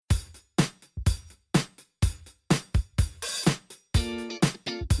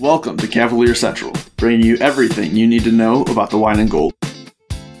Welcome to Cavalier Central, bringing you everything you need to know about the wine and gold.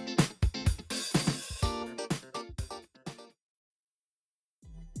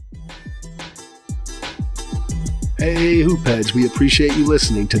 Hey Hoopheads, we appreciate you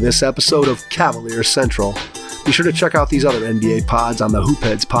listening to this episode of Cavalier Central. Be sure to check out these other NBA pods on the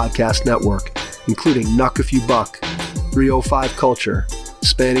Hoopheads Podcast Network, including Nuck If You Buck, 305 Culture,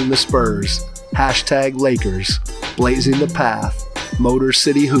 Spanning the Spurs, Hashtag Lakers, Blazing the Path, Motor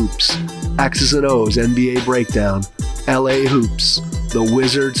City Hoops, X's and O's NBA Breakdown, LA Hoops, The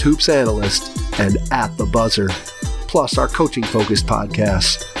Wizards Hoops Analyst, and At the Buzzer. Plus our coaching-focused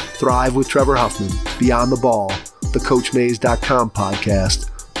podcasts, Thrive with Trevor Huffman, Beyond the Ball, the CoachMaze.com podcast,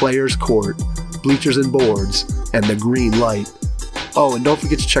 Players Court, Bleachers and Boards, and The Green Light. Oh, and don't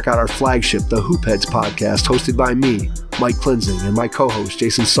forget to check out our flagship, the Hoopheads podcast, hosted by me, Mike Klinzing, and my co-host,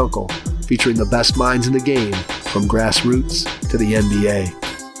 Jason Sunkel, featuring the best minds in the game, from grassroots to the NBA.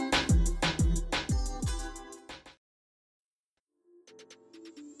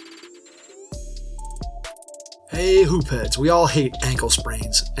 Hey Hoopheads, we all hate ankle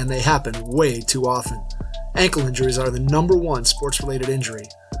sprains, and they happen way too often. Ankle injuries are the number one sports-related injury.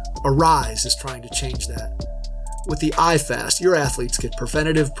 Arise is trying to change that. With the iFast, your athletes get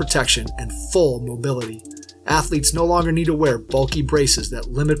preventative protection and full mobility. Athletes no longer need to wear bulky braces that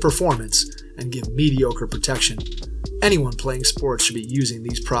limit performance and give mediocre protection. Anyone playing sports should be using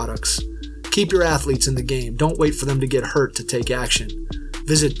these products. Keep your athletes in the game. Don't wait for them to get hurt to take action.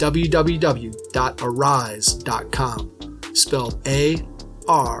 Visit www.arise.com, spelled A-R-Y-S-E,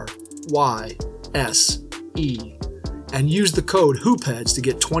 and use the code HOOPHEADS to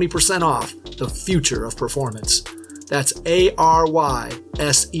get 20% off the future of performance. That's ARYSE.com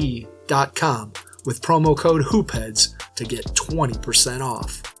with promo code HOOPHEADS to get 20%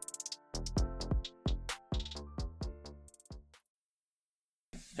 off.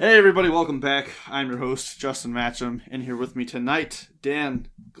 Hey everybody, welcome back. I'm your host, Justin Matcham, and here with me tonight, Dan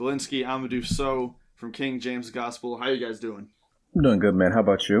Galinsky, Amadou So from King James Gospel. How you guys doing? I'm doing good, man. How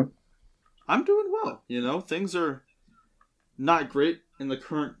about you? I'm doing well. You know, things are not great in the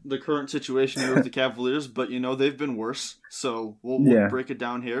current situation here with the Cavaliers, but you know they've been worse. So we'll break it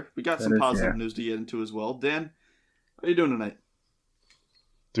down here. We got some positive news to get into as well. Dan, how are you doing tonight?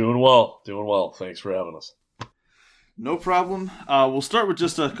 Doing well. Thanks for having us. No problem. We'll start with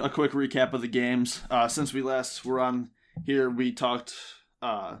just a quick recap of the games. Since we last were on here, we talked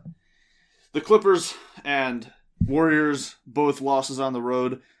the Clippers and Warriors, both losses on the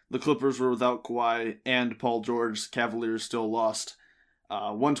road. The Clippers were without Kawhi and Paul George. Cavaliers still lost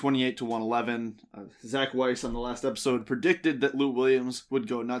 128-111. Zach Weiss on the last episode predicted that Lou Williams would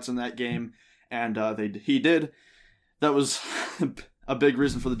go nuts in that game, and he did. That was a big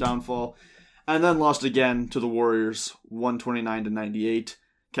reason for the downfall. And then lost again to the Warriors, 129-98.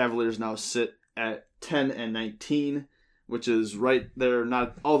 Cavaliers now sit at 10-19, which is right there,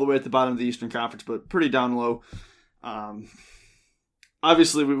 not all the way at the bottom of the Eastern Conference, but pretty down low.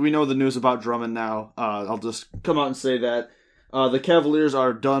 Obviously, we know the news about Drummond now. I'll just come out and say that. The Cavaliers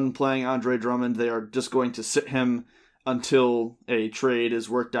are done playing Andre Drummond. They are just going to sit him until a trade is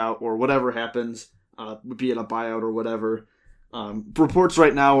worked out or whatever happens, be it a buyout or whatever. Reports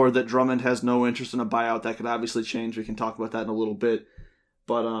right now are that Drummond has no interest in a buyout. That could obviously change. We can talk about that in a little bit.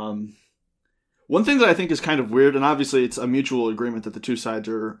 But one thing that I think is kind of weird, and obviously it's a mutual agreement that the two sides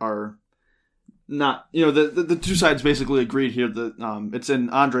are not, you know, the two sides basically agreed here that it's in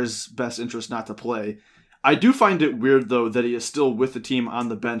Andre's best interest not to play. I do find it weird, though, that he is still with the team on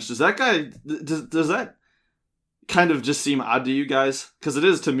the bench. Does that kind of just seem odd to you guys? Because it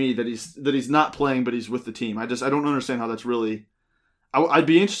is to me that he's not playing, but he's with the team. I don't understand how that's really. I'd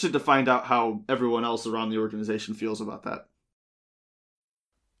be interested to find out how everyone else around the organization feels about that.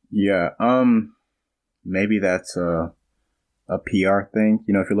 Yeah, maybe that's a PR thing.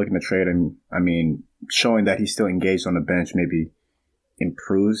 You know, if you're looking to trade him, I mean, showing that he's still engaged on the bench maybe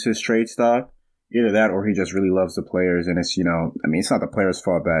improves his trade stock. Either that, or he just really loves the players, and it's, you know, I mean, it's not the players'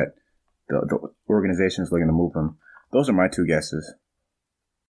 fault that the organization is looking to move him. Those are my two guesses.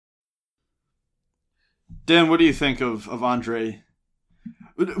 Dan, what do you think of Andre?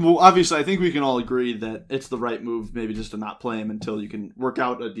 Well, obviously, I think we can all agree that it's the right move, maybe just to not play him until you can work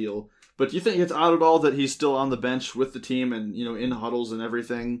out a deal. But do you think it's odd at all that he's still on the bench with the team and, you know, in huddles and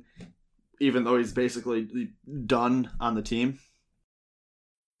everything, even though he's basically done on the team?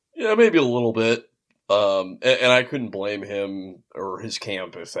 Yeah, maybe a little bit. And I couldn't blame him or his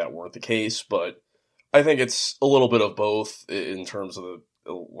camp if that weren't the case, but I think it's a little bit of both in terms of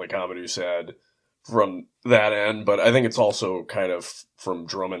like Amadou said, from that end, but I think it's also kind of from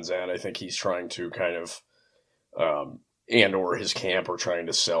Drummond's end. I think he's trying to kind of and or his camp are trying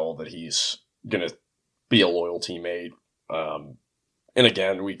to sell that he's going to be a loyal teammate. And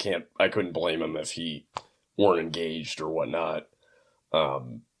again, I couldn't blame him if he weren't engaged or whatnot. I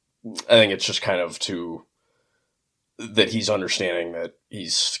think it's just kind of that he's understanding that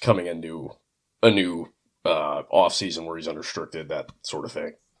he's coming into a new off season where he's unrestricted, that sort of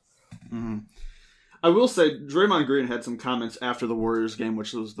thing. Mm-hmm. I will say Draymond Green had some comments after the Warriors game,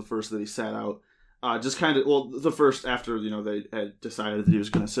 which was the first that he sat out. The first after, they had decided that he was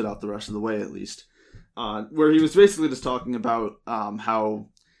going to sit out the rest of the way at least. Where he was basically just talking about how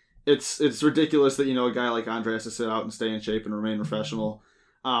it's ridiculous that, a guy like Andre has to sit out and stay in shape and remain professional.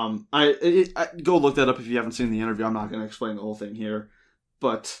 I go look that up if you haven't seen the interview. I'm not going to explain the whole thing here.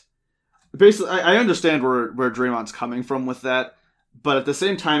 But basically, I understand where Draymond's coming from with that. But at the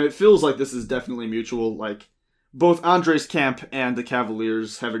same time, it feels like this is definitely mutual. Like, both Andre's camp and the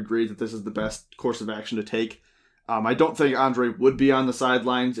Cavaliers have agreed that this is the best course of action to take. I don't think Andre would be on the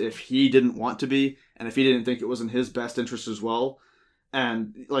sidelines if he didn't want to be, and if he didn't think it was in his best interest as well.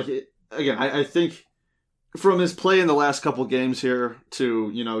 And, I think from his play in the last couple games here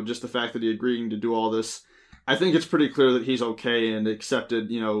to, just the fact that he agreeing to do all this, I think it's pretty clear that he's okay and accepted,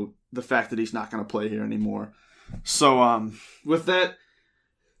 the fact that he's not going to play here anymore. So, with that,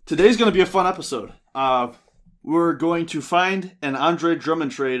 today's going to be a fun episode. We're going to find an Andre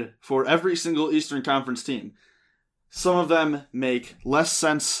Drummond trade for every single Eastern Conference team. Some of them make less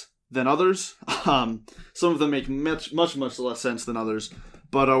sense than others. Some of them make much less sense than others.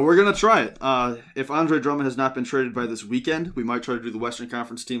 But we're going to try it. If Andre Drummond has not been traded by this weekend, we might try to do the Western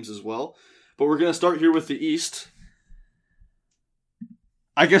Conference teams as well. But we're going to start here with the East.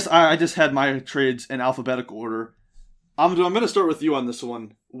 I guess I just had my trades in alphabetical order. I'm going to start with you on this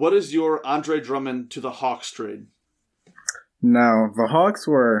one. What is your Andre Drummond to the Hawks trade? Now, the Hawks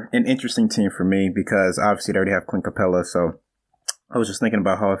were an interesting team for me because obviously they already have Clint Capella, so I was just thinking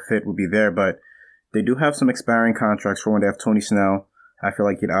about how a fit would be there, but they do have some expiring contracts for when they have Tony Snell. I feel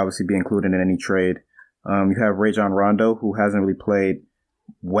like he'd obviously be included in any trade. You have Rajon Rondo, who hasn't really played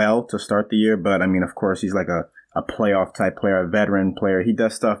well to start the year, but of course, he's like a playoff type player, a veteran player. He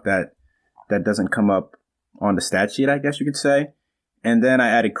does stuff that doesn't come up on the stat sheet, I guess you could say. And then I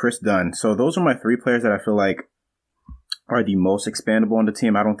added Chris Dunn. So those are my three players that I feel like are the most expandable on the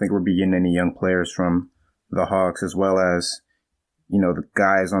team. I don't think we're getting any young players from the Hawks, as well as, the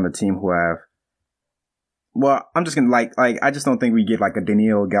guys on the team who have, well, I'm just going to I just don't think we get like a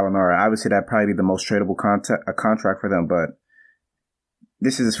Danilo Gallinari. Obviously, that'd probably be the most tradable contract for them, but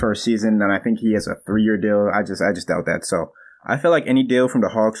this is his first season, and I think he has a 3-year deal. I just doubt that. So I feel like any deal from the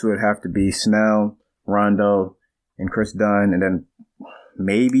Hawks would have to be Snell, Rondo, and Chris Dunn, and then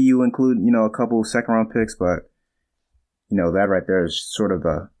maybe you include, a couple second-round picks, but, that right there is sort of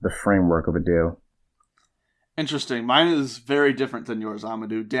the framework of a deal. Interesting. Mine is very different than yours,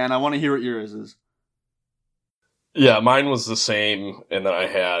 Amadou. Dan, I want to hear what yours is. Yeah, mine was the same, and then I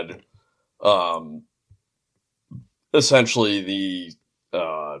had essentially the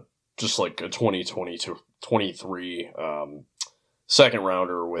just like a 2020 to 23 second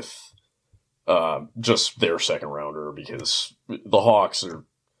rounder with just their second rounder, because the Hawks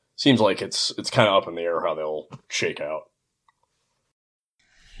seems like it's kind of up in the air how they'll shake out.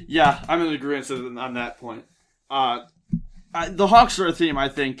 Yeah, I'm in agreement on that point. The Hawks are a team, I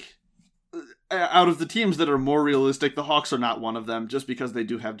think, out of the teams that are more realistic, the Hawks are not one of them, just because they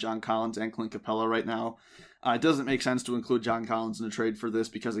do have John Collins and Clint Capella right now. It doesn't make sense to include John Collins in a trade for this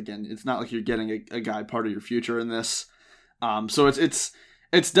because, again, it's not like you're getting a guy part of your future in this. So it's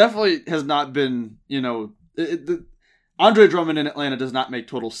definitely has not been, Andre Drummond in Atlanta does not make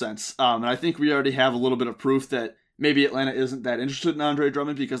total sense. And I think we already have a little bit of proof that maybe Atlanta isn't that interested in Andre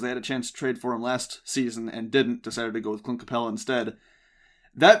Drummond because they had a chance to trade for him last season and didn't, decided to go with Clint Capella instead.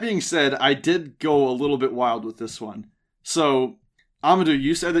 That being said, I did go a little bit wild with this one. So, Amadou,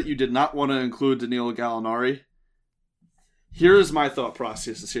 you said that you did not want to include Danilo Gallinari. Here is my thought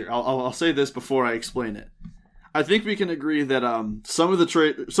process here. I'll say this before I explain it. I think we can agree that some of the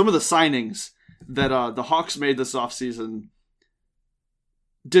signings that the Hawks made this offseason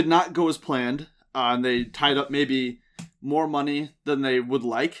did not go as planned. And they tied up maybe more money than they would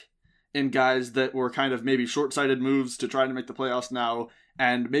like in guys that were kind of maybe short-sighted moves to try to make the playoffs now,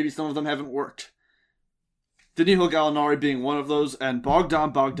 and maybe some of them haven't worked. Danilo Gallinari being one of those, and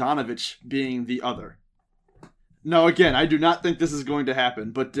Bogdan Bogdanovic being the other. Now, again, I do not think this is going to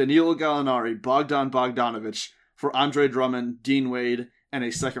happen, but Danilo Gallinari, Bogdan Bogdanovic for Andre Drummond, Dean Wade, and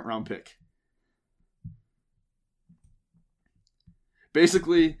a second-round pick.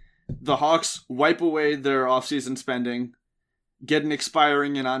 Basically, the Hawks wipe away their offseason spending, get an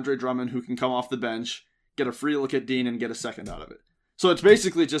expiring in Andre Drummond who can come off the bench, get a free look at Dean, and get a second out of it. So it's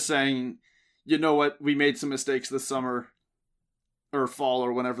basically just saying, you know what, we made some mistakes this summer or fall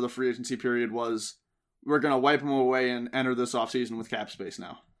or whenever the free agency period was. We're going to wipe them away and enter this offseason with cap space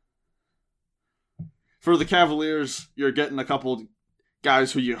now. For the Cavaliers, you're getting a couple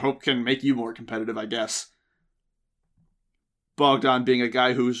guys who you hope can make you more competitive, I guess. Bogdan being a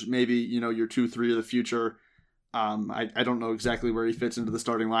guy who's maybe, your 2-3 of the future. I don't know exactly where he fits into the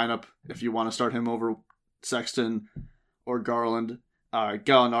starting lineup. If you want to start him over Sexton or Garland.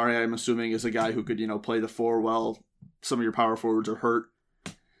 Gallinari, I'm assuming, is a guy who could, play the 4 well. Some of your power forwards are hurt.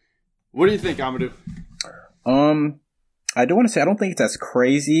 What do you think, Amadou? I do want to say I don't think it's as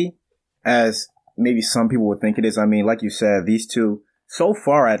crazy as maybe some people would think it is. I mean, like you said, these two, so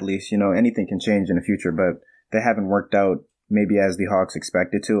far at least, anything can change in the future, but they haven't worked out maybe as the Hawks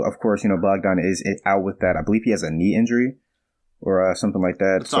expected to. Of course, Bogdan is out with that. I believe he has a knee injury or something like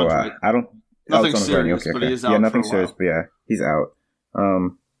that. So right. I don't. Nothing serious, but he is out. Yeah, nothing for a serious, while. but yeah, he's out.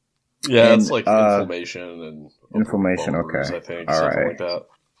 Yeah, it's like inflammation and inflammation. bones, Okay, I think all something right. like that.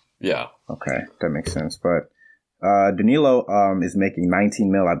 Yeah. Okay, that makes sense. But Danilo is making $19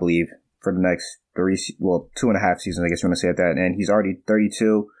 million, I believe, for the next 2.5 seasons, I guess you want to say it that, and he's already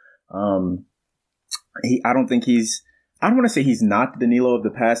 32. I don't want to say he's not the Danilo of the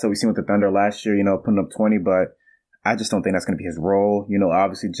past that we've seen with the Thunder last year, putting up 20, but I just don't think that's going to be his role.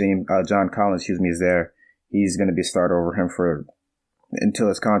 Obviously John Collins, is there. He's going to be a starter over him until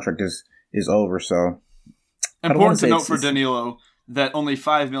his contract is over. So important to note for Danilo that only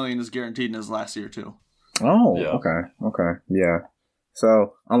 $5 million is guaranteed in his last year too. Oh, yeah. Okay, yeah.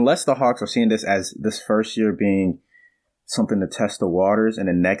 So unless the Hawks are seeing this as this first year being something to test the waters, and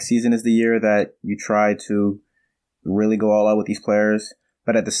the next season is the year that you try to really go all out with these players.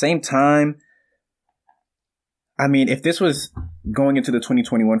 But at the same time, I mean, if this was going into the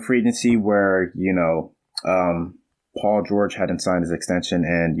 2021 free agency where, Paul George hadn't signed his extension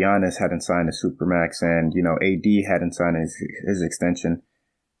and Giannis hadn't signed his Supermax and, AD hadn't signed his extension.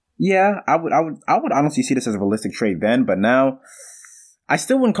 Yeah, I would honestly see this as a realistic trade then, but now I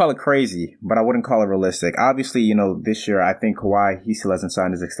still wouldn't call it crazy, but I wouldn't call it realistic. Obviously, this year I think Kawhi, he still hasn't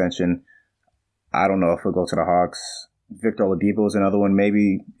signed his extension. I don't know if he'll go to the Hawks. Victor Oladipo is another one,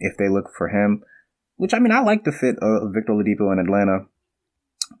 maybe if they look for him. Which, I mean, I like the fit of Victor Oladipo in Atlanta.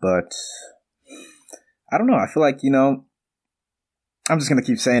 But I don't know. I feel like, I'm just going to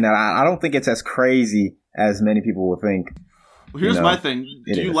keep saying that. I don't think it's as crazy as many people will think. Well, here's my thing.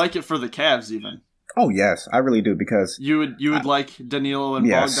 Do you like it for the Cavs even? Oh, yes. I really do, because You would like Danilo and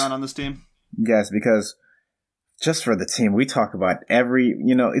Bogdan on this team? Yes, because just for the team, we talk about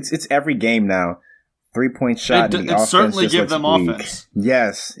it's every game now. 3-point shot in the offense. It certainly give them offense.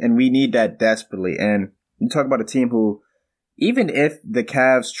 Yes, and we need that desperately. And you talk about a team who, even if the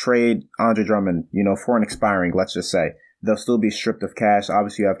Cavs trade Andre Drummond, for an expiring, let's just say, they'll still be stripped of cash.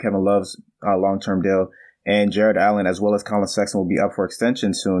 Obviously, you have Kevin Love's long-term deal, and Jared Allen as well as Colin Sexton will be up for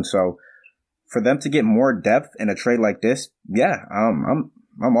extension soon. So for them to get more depth in a trade like this, yeah, I'm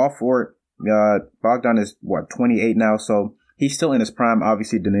all for it. Bogdan is 28 now, so he's still in his prime.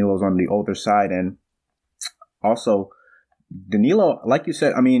 Obviously, Danilo's on the older side, and also Danilo, like you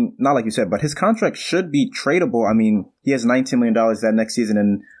said, I mean, not like you said, but his contract should be tradable. I mean, he has $19 million that next season,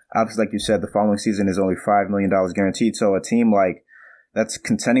 and obviously, like you said, the following season is only $5 million guaranteed. So a team like that's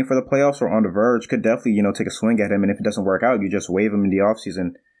contending for the playoffs or on the verge could definitely, take a swing at him. And if it doesn't work out, you just waive him in the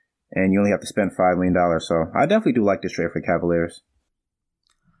offseason, and you only have to spend $5 million. So I definitely do like this trade for Cavaliers.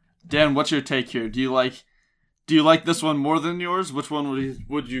 Dan, what's your take here? Do you like this one more than yours? Which one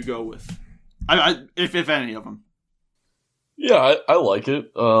would you go with? If any of them. Yeah, I like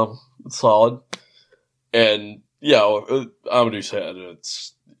it. It's solid. And yeah, Amadou said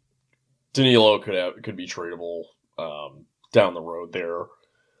it's Danilo could be tradable down the road there.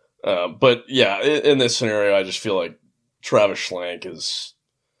 But yeah, in this scenario, I just feel like Travis Schlenk is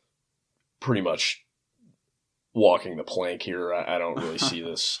pretty much walking the plank here. I don't really see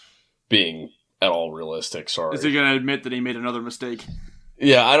this being at all realistic. Sorry. Is he going to admit that he made another mistake?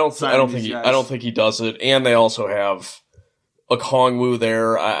 Yeah, I don't think he does it. And they also have Okongwu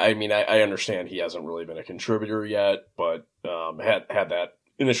there. I mean, I understand he hasn't really been a contributor yet, but had that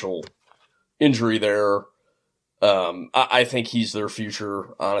initial injury there. I think he's their future,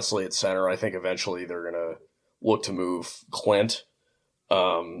 honestly, at center. I think eventually they're going to look to move Clint.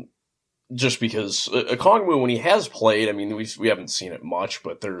 Just because Okongwu, when he has played, I mean, we haven't seen it much,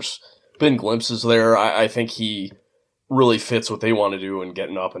 but there's been glimpses there. I think he really fits what they want to do and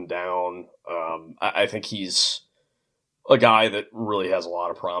getting up and down. I think he's a guy that really has a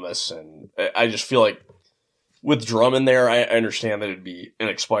lot of promise, and I just feel like with Drummond there, I understand that it'd be an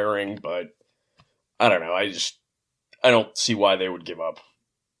expiring, but I don't know. I don't see why they would give up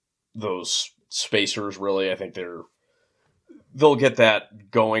those spacers, really. I think they'll get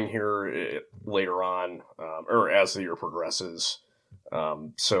that going here later on, or as the year progresses.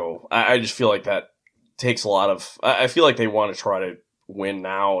 So I just feel like that takes a lot of... I feel like they want to try to win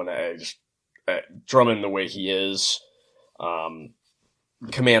now, and Drummond, the way he is,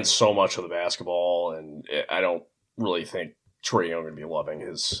 commands so much of the basketball, and I don't really think Trae Young would be loving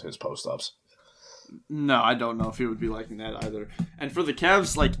his post-ups. No, I don't know if he would be liking that either. And for the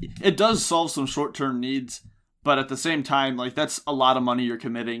Cavs, like, it does solve some short-term needs, but at the same time, like, that's a lot of money you're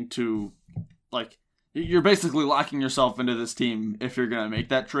committing to, like, you're basically locking yourself into this team if you're going to make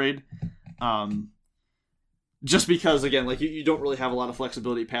that trade. Just because, again, like, you don't really have a lot of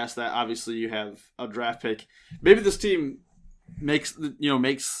flexibility past that. Obviously, you have a draft pick. Maybe this team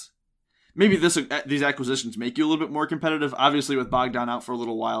maybe these acquisitions make you a little bit more competitive. Obviously, with Bogdan out for a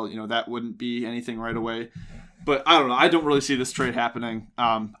little while, that wouldn't be anything right away. But I don't know. I don't really see this trade happening.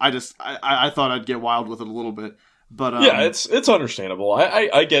 I thought I'd get wild with it a little bit. But yeah, it's understandable.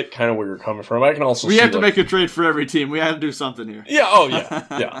 I get kind of where you're coming from. I can also we have to make a trade for every team. We have to do something here. Yeah. Oh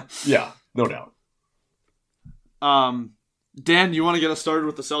yeah. Yeah. No doubt. Dan, you want to get us started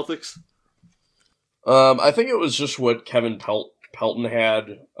with the Celtics? I think it was just what Kevin Pelton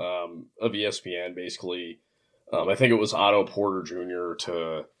had of ESPN, basically. I think it was Otto Porter Jr.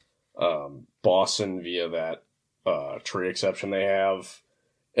 to Boston via that trade exception they have.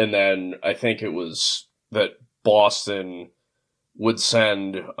 And then I think it was that Boston would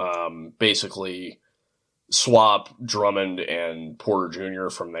send basically swap Drummond and Porter Jr.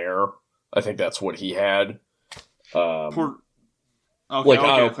 from there. I think that's what he had. Otto Porter,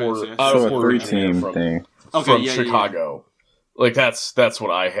 Otto Porter Jr. thing from Chicago. Yeah. Like that's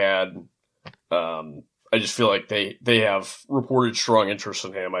what I had. I just feel like they have reported strong interest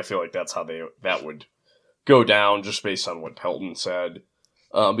in him. I feel like that's how that would go down, just based on what Pelton said.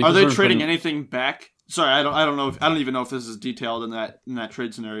 Are they trading anything back? Sorry, I don't even know if this is detailed in that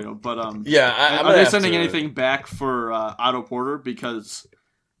trade scenario. But yeah, are they sending anything back for Otto Porter, because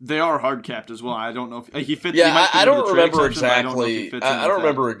they are hard capped as well? I don't know if he fits. Yeah, I don't remember exactly. I don't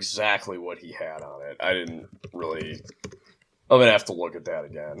remember exactly what he had on it. I didn't really. I'm gonna have to look at that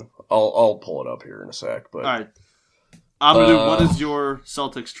again. I'll pull it up here in a sec. But all right, Amadou, what is your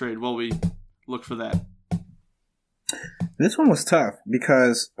Celtics trade while we look for that? This one was tough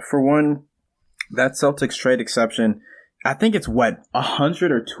because, for one, that Celtics trade exception, I think it's what,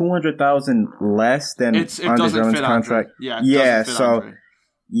 100 or 200,000 less than Andre Drummond's contract. Yeah. So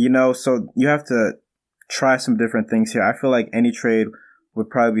so you have to try some different things here. I feel like any trade would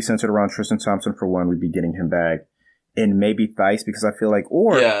probably be centered around Tristan Thompson. For one, we'd be getting him back, and maybe Theis, because I feel like,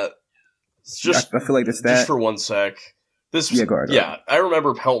 it's just I feel like it's that. Just for 1 sec. Go ahead. I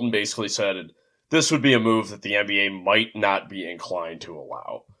remember Pelton basically said this would be a move that the NBA might not be inclined to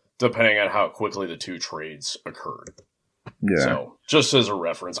allow, depending on how quickly the two trades occurred. Yeah. So, just as a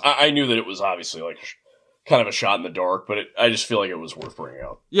reference, I knew that it was obviously like kind of a shot in the dark, but I just feel like it was worth bringing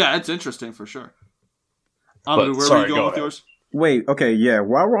up. Yeah, it's interesting for sure. Where were you going with yours? Wait, okay, yeah.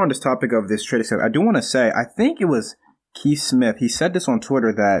 While we're on this topic of this trade, I do want to say, I think it was Keith Smith. He said this on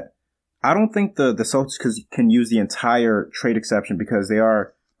Twitter that I don't think the Celtics can use the entire trade exception because they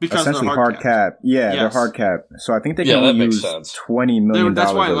are essentially hard cap. Yeah, they're hard cap. So I think they can only use $20 million.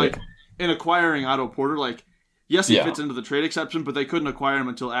 That's why, like, in acquiring Otto Porter, like, yes, he fits into the trade exception, but they couldn't acquire him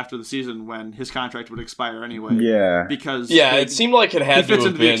until after the season when his contract would expire anyway. Yeah. Because it seemed like it had to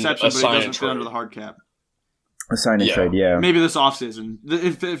have been exception, but he doesn't fit under the hard cap. A sign and trade, yeah. Maybe this offseason.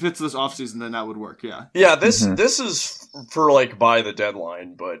 If it's this offseason, then that would work, yeah. Yeah, this is for, like, by the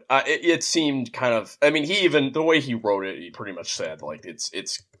deadline, but it seemed kind of... I mean, the way he wrote it, he pretty much said, like, it's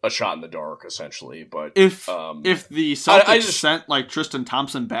a shot in the dark, essentially, but... If the Celtics sent, like, Tristan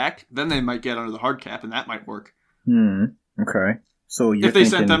Thompson back, then they might get under the hard cap, and that might work. Okay. So if they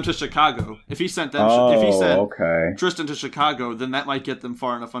sent them to Chicago, if he sent Tristan to Chicago, then that might get them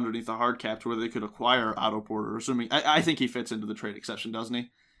far enough underneath the hard cap to where they could acquire Otto Porter. Assuming I think he fits into the trade exception, doesn't he?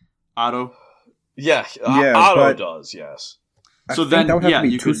 Otto. Yeah, Otto does. Yes. So then that would have to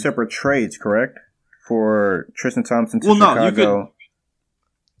be two separate trades, correct? For Tristan Thompson to Chicago.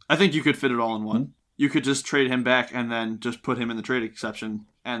 I think you could fit it all in one. You could just trade him back and then just put him in the trade exception,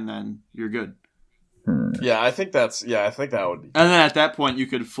 and then you're good. Yeah, I think that would be. And then at that point, you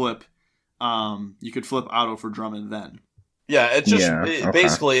could flip Otto for Drummond. Then. Yeah, it just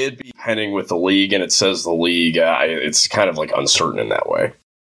basically it'd be pending with the league, and it says the league. It's kind of like uncertain in that way.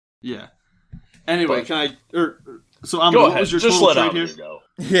 Yeah. Anyway, what was your just total let trade here? Go.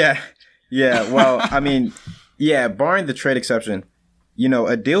 Yeah. Well, I mean, barring the trade exception,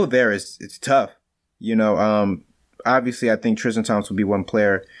 a deal there it's tough. Obviously I think Tristan Thompson will be one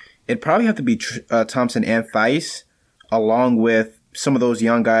player. It'd probably have to be Thompson and Theis, along with some of those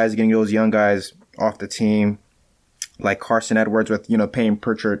young guys, getting those young guys off the team, like Carson Edwards with, Payne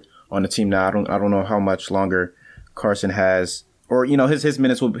Pritchard on the team now. I don't know how much longer Carson has, or, his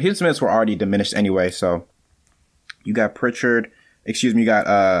minutes were already diminished anyway. So you got you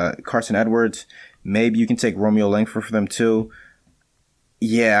got Carson Edwards. Maybe you can take Romeo Langford for them too.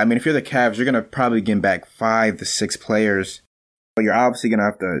 Yeah, I mean, if you're the Cavs, you're going to probably get back 5 to 6 players. But you're obviously going to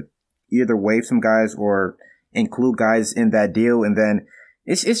have to either waive some guys or include guys in that deal. And then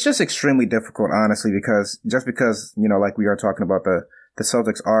it's just extremely difficult, honestly, because like we are talking about, the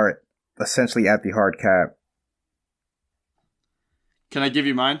Celtics are essentially at the hard cap. Can I give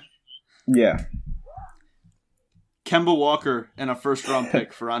you mine? Yeah. Kemba Walker and a first-round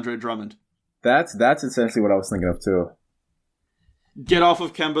pick for Andre Drummond. That's essentially what I was thinking of, too. Get off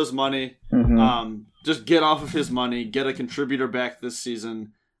of Kemba's money. Mm-hmm. Just get off of his money. Get a contributor back this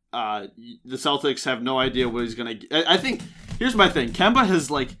season. The Celtics have no idea what he's going to... I think... Here's my thing.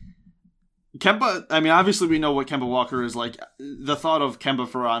 Kemba, I mean, obviously we know what Kemba Walker is like. The thought of Kemba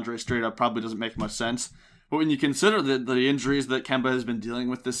for Andre straight up probably doesn't make much sense. But when you consider the injuries that Kemba has been dealing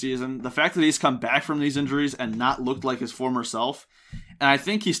with this season, the fact that he's come back from these injuries and not looked like his former self, and I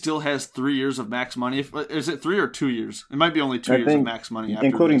think he still has 3 years of max money. Is it 3 or 2 years? It might be only 2 years of max money after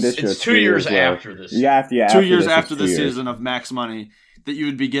including this. It's 2 years after this. Yeah, 2 years after this season of max money that you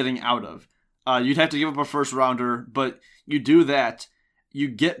would be getting out of. You'd have to give up a first rounder, but you do that, you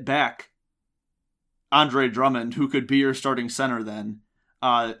get back Andre Drummond, who could be your starting center then.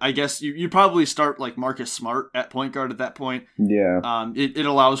 I guess you probably start like Marcus Smart at point guard at that point. Yeah. It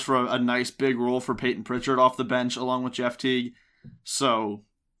allows for a nice big role for Peyton Pritchard off the bench along with Jeff Teague. So,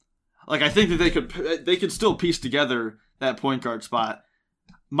 like, I think that they could still piece together that point guard spot.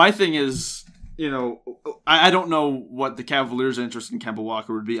 My thing is, I don't know what the Cavaliers' interest in Kemba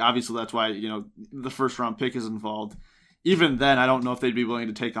Walker would be. Obviously, that's why, the first round pick is involved. Even then, I don't know if they'd be willing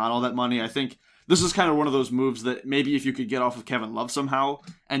to take on all that money. I think this is kind of one of those moves that maybe if you could get off of Kevin Love somehow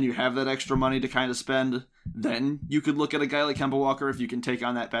and you have that extra money to kind of spend, then you could look at a guy like Kemba Walker if you can take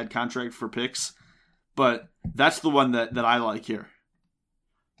on that bad contract for picks. But that's the one that I like here.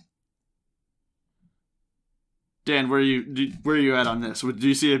 Dan, where are you at on this? Do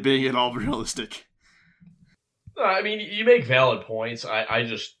you see it being at all realistic? I mean, you make valid points. I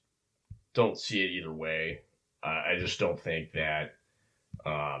just don't see it either way. I just don't think that.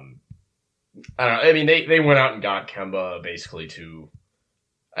 I don't know. I mean, they went out and got Kemba basically to,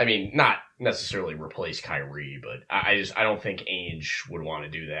 I mean, not necessarily replace Kyrie, but I don't think Ainge would want to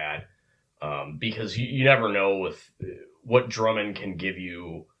do that because you never know with what Drummond can give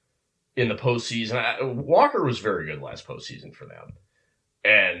you in the postseason. Walker was very good last postseason for them.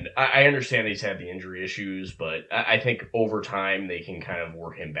 And I understand he's had the injury issues, but I think over time they can kind of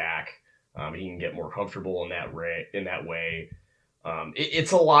work him back. He can get more comfortable in that way.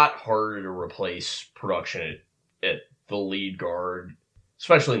 It's a lot harder to replace production at the lead guard,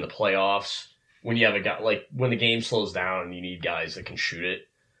 especially in the playoffs, when you have a guy like when the game slows down and you need guys that can shoot it,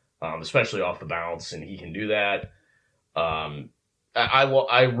 especially off the bounce, and he can do that.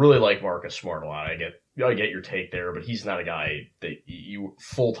 I really like Marcus Smart a lot. I get your take there, but he's not a guy that you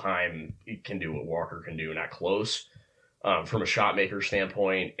full time can do what Walker can do, not close from a shot maker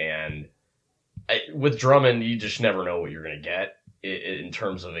standpoint. And with Drummond, you just never know what you're going to get in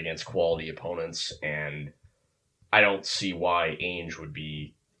terms of against quality opponents. And I don't see why Ainge would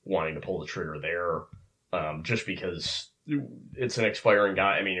be wanting to pull the trigger there, just because it's an expiring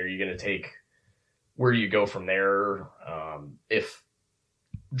guy. I mean, are you going to take? Where do you go from there? If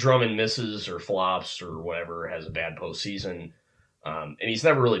Drummond misses or flops or whatever, has a bad postseason, and he's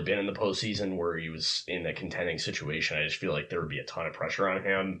never really been in the postseason where he was in a contending situation, I just feel like there would be a ton of pressure on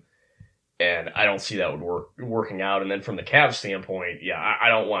him, and I don't see that working out. And then from the Cavs standpoint, yeah, I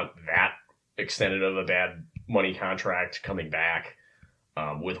don't want that extended of a bad money contract coming back.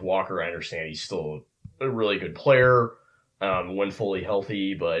 With Walker, I understand he's still a really good player when fully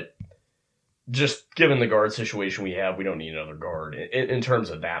healthy, but just given the guard situation we have, we don't need another guard. In terms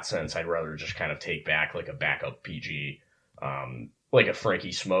of that sense, I'd rather just kind of take back like a backup PG, like a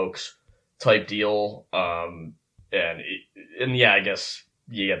Frankie Smokes type deal. And yeah, I guess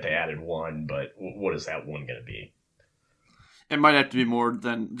you get the added one, but what is that one going to be? It might have to be more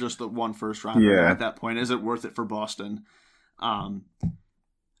than just the one first rounder at that point. Is it worth it for Boston? One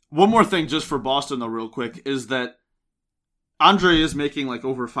more thing just for Boston, though, real quick, is that Andre is making like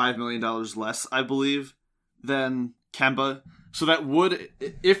over $5 million less, I believe, than Kemba. So that would,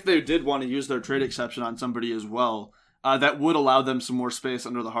 if they did want to use their trade exception on somebody as well, that would allow them some more space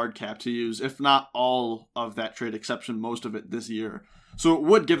under the hard cap to use, if not all of that trade exception, most of it this year. So it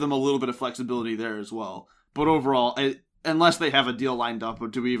would give them a little bit of flexibility there as well. But overall, unless they have a deal lined up, or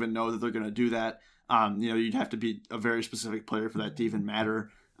do we even know that they're going to do that? You'd have to be a very specific player for that to even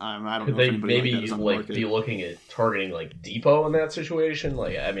matter. I don't Could know they if anybody maybe like that is on the market. be looking at targeting Depot in that situation?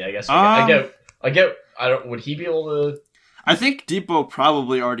 I guess I get. I don't. Would he be able to? I think Depot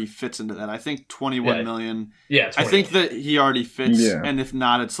probably already fits into that. I think 21 million. Yeah, I think that he already fits, and if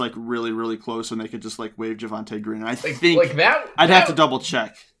not, it's really, really close, and they could just waive Javonte Green. And I think that. I'd have to double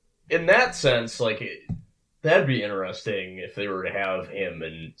check. In that sense, that'd be interesting if they were to have him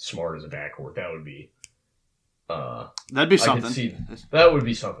and Smart as a backcourt. That would be. That'd be something. That would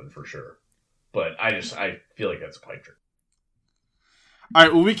be something for sure. But I feel like that's a pipe dream. All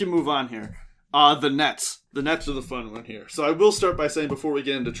right, well, we can move on here. The Nets. The Nets are the fun one here. So I will start by saying, before we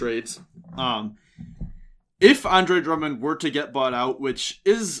get into trades, if Andre Drummond were to get bought out, which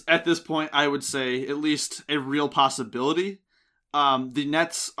is, at this point, I would say, at least a real possibility, the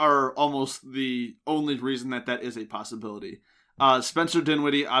Nets are almost the only reason that is a possibility. Spencer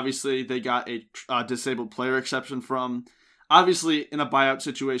Dinwiddie, obviously, they got a disabled player exception from. Obviously, in a buyout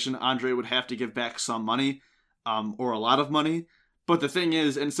situation, Andre would have to give back some money, or a lot of money. But the thing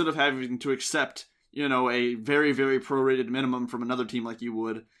is, instead of having to accept, a very, very prorated minimum from another team like you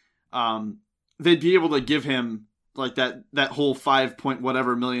would, they'd be able to give him that whole $5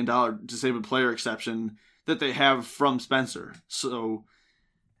 whatever million disabled player exception that they have from Spencer. So,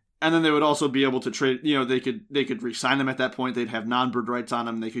 and then they would also be able to trade. They could re-sign him at that point. They'd have non-bird rights on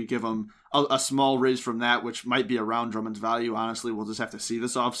him. They could give him a small raise from that, which might be around Drummond's value. Honestly, we'll just have to see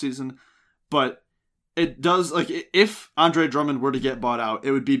this offseason. But it does, if Andre Drummond were to get bought out,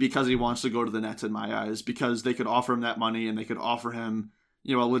 it would be because he wants to go to the Nets, in my eyes, because they could offer him that money and they could offer him,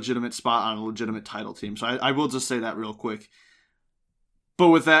 a legitimate spot on a legitimate title team. So I will just say that real quick. But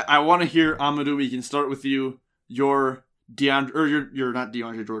with that, I want to hear, Amadou, we can start with you, you're not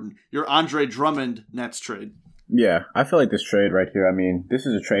DeAndre Jordan, your Andre Drummond Nets trade. Yeah, I feel like this trade right here, this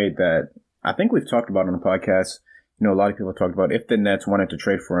is a trade that I think we've talked about on the podcast. A lot of people talked about if the Nets wanted to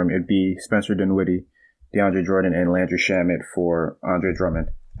trade for him, it'd be Spencer Dinwiddie, DeAndre Jordan, and Landry Shamet for Andre Drummond.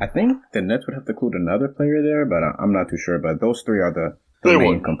 I think the Nets would have to include another player there, but I'm not too sure. But those three are the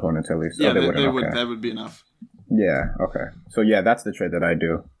main components, at least. Yeah, they would. That would be enough. Yeah, okay. So, yeah, that's the trade that I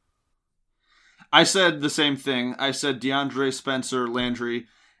do. I said the same thing. I said DeAndre, Spencer, Landry.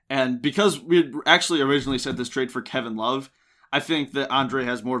 And because we had actually originally said this trade for Kevin Love, I think that Andre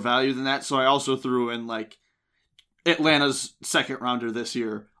has more value than that. So I also threw in, Atlanta's second rounder this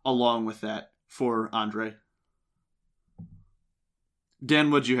year along with that for Andre.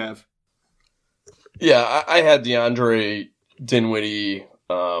 Dan, what'd you have? Yeah, I had DeAndre, Dinwiddie,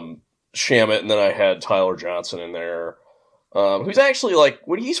 Shamet, and then I had Tyler Johnson in there, who's actually,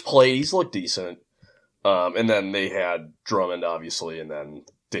 when he's played, he's looked decent. And then they had Drummond, obviously, and then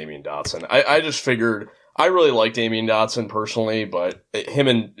Damian Dotson. I just figured, I really like Damian Dotson personally, but him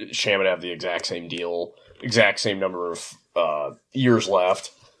and Shamet have the exact same deal, exact same number of years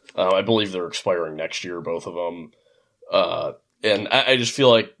left. I believe they're expiring next year, both of them. And I just feel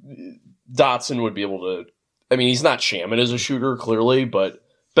like Dotson would be able to... he's not Shamet as a shooter, clearly, but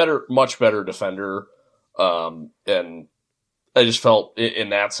much better defender. And I just felt, in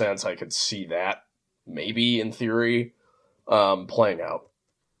that sense, I could see that, maybe, in theory, playing out.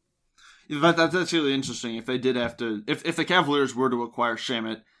 That's really interesting. If they did have to... If the Cavaliers were to acquire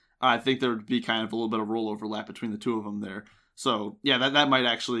Shamet, I think there would be kind of a little bit of role overlap between the two of them there. So, yeah, that might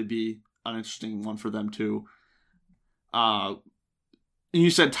actually be an interesting one for them, too. You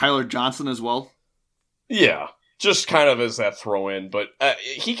said Tyler Johnson as well? Yeah, just kind of as that throw-in, but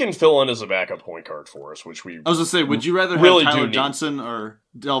he can fill in as a backup point guard for us, which we... I was going to say, would you rather really have Tyler Johnson or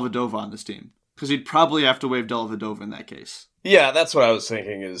Dellavedova on this team? Because he'd probably have to waive Dellavedova in that case. Yeah, that's what I was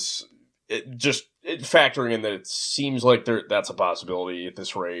thinking, is factoring in that it seems like that's a possibility at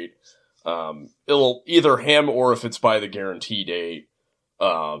this rate. It'll either him or if it's by the guarantee date,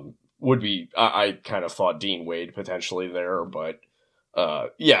 would be, I kind of thought Dean Wade potentially there, but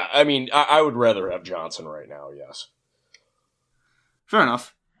yeah, I would rather have Johnson right now, yes. Fair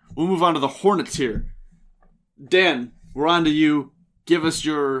enough. We'll move on to the Hornets here. Dan, we're on to you. Give us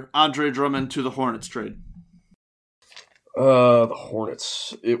your Andre Drummond to the Hornets trade. The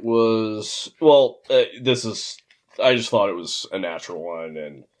Hornets. It was, I just thought it was a natural one,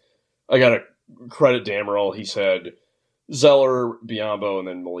 and I gotta credit Damerol. He said Zeller, Biyombo, and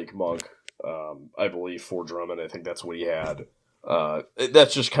then Malik Monk, I believe, for Drummond. I think that's what he had.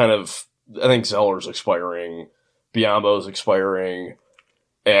 That's just kind of, I think Zeller's expiring, Biyombo's expiring,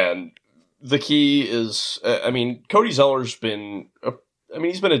 and the key is, Cody Zeller's been,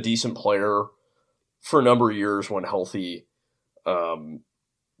 he's been a decent player for a number of years when healthy. A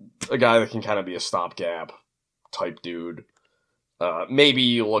guy that can kind of be a stopgap type dude. Maybe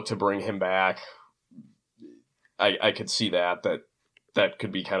you look to bring him back. I could see that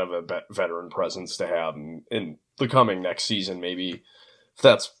could be kind of a veteran presence to have in the coming next season. Maybe if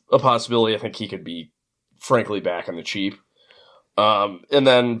that's a possibility, I think he could be, frankly, back on the cheap. And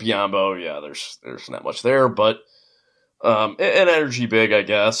then Biyombo, yeah, there's not much there, but an energy big, I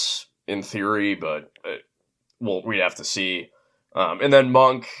guess, in theory, but we'd have to see. And then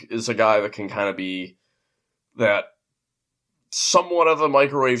Monk is a guy that can kind of be that somewhat of a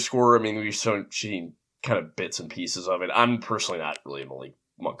microwave scorer. I mean, we've seen kind of bits and pieces of it. I'm personally not really a Malik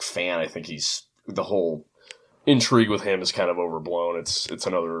Monk fan. I think the whole intrigue with him is kind of overblown. It's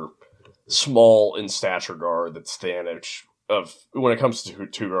another small in stature guard that's thin. When it comes to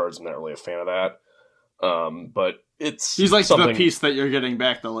two guards, I'm not really a fan of that. But he's like the piece that you're getting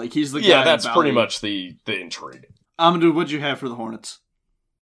back though. Like he's the guy. Yeah, that's pretty much the intrigue. Amadou, what'd you have for the Hornets?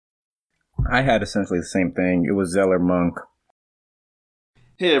 I had essentially the same thing. It was Zeller Monk.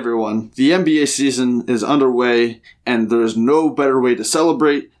 Hey everyone, the NBA season is underway, and there's no better way to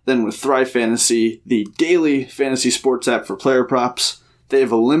celebrate than with Thrive Fantasy, the daily fantasy sports app for player props.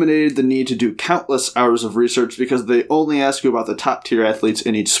 They've eliminated the need to do countless hours of research because they only ask you about the top tier athletes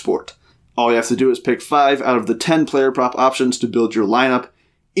in each sport. All you have to do is pick 5 out of the 10 player prop options to build your lineup.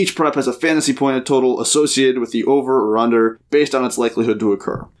 Each prop has a fantasy point total associated with the over or under based on its likelihood to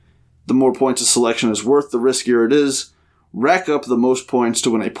occur. The more points a selection is worth, the riskier it is. Rack up the most points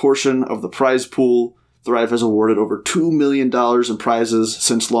to win a portion of the prize pool. Thrive has awarded over $2 million in prizes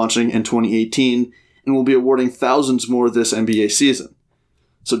since launching in 2018 and will be awarding thousands more this NBA season.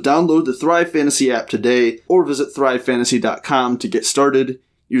 So download the Thrive Fantasy app today or visit thrivefantasy.com to get started.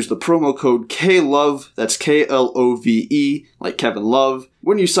 Use the promo code KLOVE, that's KLOVE, like Kevin Love,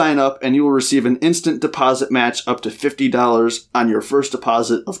 when you sign up, and you will receive an instant deposit match up to $50 on your first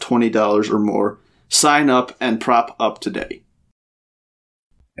deposit of $20 or more. Sign up and prop up today.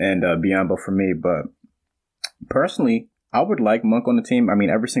 And Biyombo for me, but personally, I would like Monk on the team. I mean,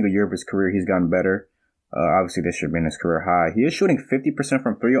 every single year of his career, he's gotten better. Obviously, this should have been his career high. He is shooting 50%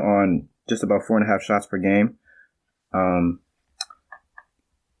 from 3 on just about 4.5 shots per game. I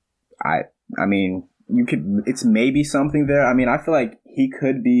mean, it's maybe something there. I mean, I feel like he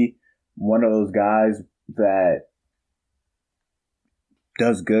could be one of those guys that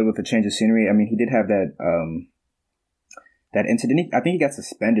does good with a change of scenery. I mean, he did have that incident. I think he got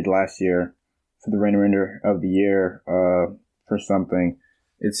suspended last year for the Render of the Year for something.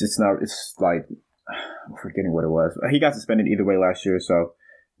 It's like, I'm forgetting what it was. He got suspended either way last year, so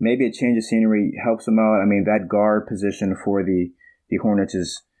maybe a change of scenery helps him out. I mean, that guard position for the Hornets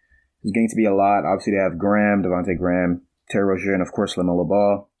is getting to be a lot. Obviously, they have Graham, Devontae Graham, Terry Rozier, and of course, LaMelo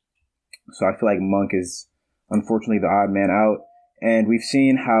Ball. So I feel like Monk is unfortunately the odd man out. And we've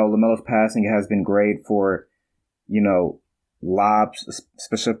seen how LaMelo's passing has been great for, lobs,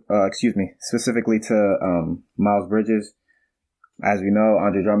 specifically to Miles Bridges. As we know,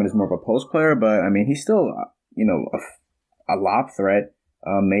 Andre Drummond is more of a post player, but I mean, he's still, a lob threat.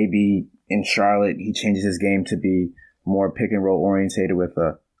 Maybe in Charlotte, he changes his game to be more pick and roll orientated with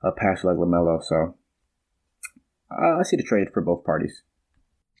a passer like LaMelo. So I see the trade for both parties.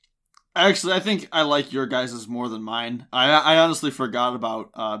 Actually, I think I like your guys' more than mine. I honestly forgot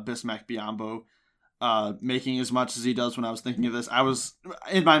about Bismack Biyombo making as much as he does when I was thinking of this.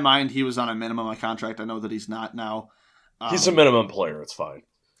 In my mind, he was on a minimum contract. I know that he's not now. He's a minimum player. It's fine.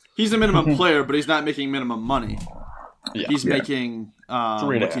 He's a minimum player, but he's not making minimum money. Yeah. He's making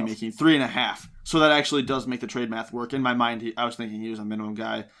what's he making? 3.5. So that actually does make the trade math work. In my mind, I was thinking he was a minimum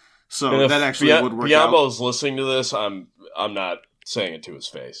guy. So that actually would work out. Biyombo's listening to this. I'm not saying it to his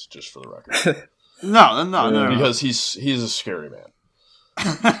face, just for the record. No. Because he's a scary man.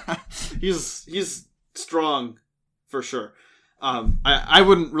 He's strong for sure. I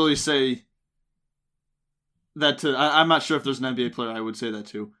wouldn't really say that to. I'm not sure if there's an NBA player I would say that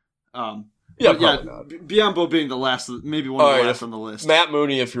to. Probably not. Biyombo being the last, maybe one of the last on the list. Matt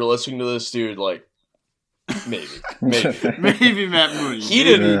Mooney, if you're listening to this, dude, like, maybe maybe Matt Mooney. He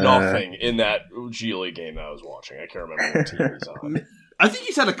did nothing in that G League game that I was watching. I can't remember what team he's on. I think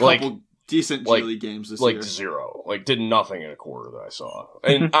he's had a couple decent G League games this year. Like 0. Like, did nothing in a quarter that I saw.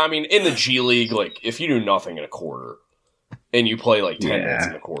 And, I mean, in the G League, like, if you do nothing in a quarter and you play, 10 minutes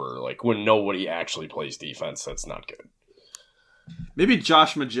in a quarter, when nobody actually plays defense, that's not good. Maybe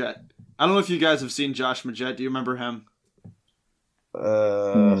Josh Majette. I don't know if you guys have seen Josh Majette. Do you remember him?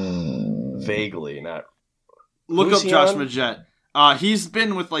 Vaguely, not. Look up Josh Majette. He's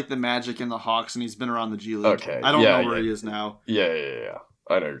been with like the Magic and the Hawks, and he's been around the G League. Okay. I don't know where he is now. Yeah.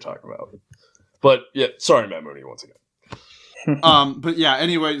 I know what you're talking about. But yeah, sorry, Matt Mooney, once again. But yeah,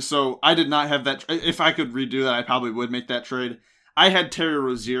 anyway, so I did not have that. If I could redo that, I probably would make that trade. I had Terry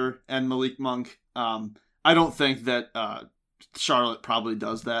Rozier and Malik Monk. I don't think that Charlotte probably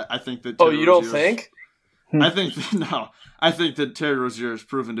does that. I think that. You don't think? I think no. I think that Terry Rozier has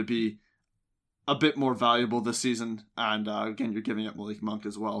proven to be a bit more valuable this season, and again, you're giving up Malik Monk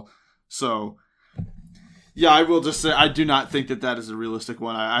as well. So, yeah, I will just say I do not think that is a realistic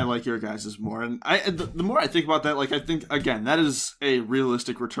one. I like your guys' more, and the more I think about that, like I think again that is a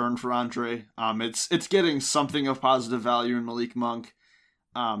realistic return for Andre. It's getting something of positive value in Malik Monk,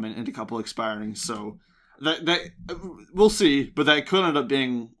 and a couple expiring. So that we'll see, but that could end up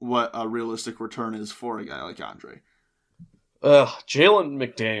being what a realistic return is for a guy like Andre. Jalen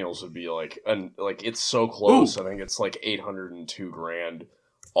McDaniels would be like it's so close. Ooh. I think it's like $802,000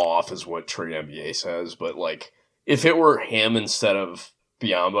 off is what Trade NBA says. But like, if it were him instead of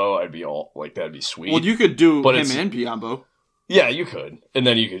Biyombo, I'd be all like, that'd be sweet. Well, you could do him and Biyombo. Yeah, you could, and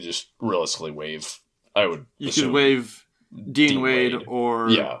then you could just realistically waive. You could waive Dean Wade or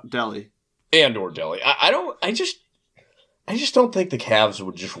Delly or Delly. I just don't think the Cavs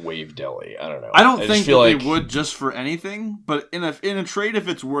would just waive Delly. I don't know. I don't think that they would just for anything, but in a trade, if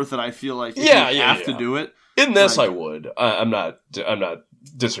it's worth it, I feel like you have to do it. In this, I would. I'm not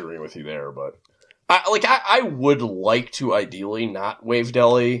disagreeing with you there, but I would like to ideally not waive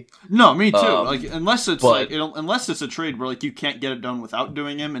Delly. No, me too. Unless it's a trade where like you can't get it done without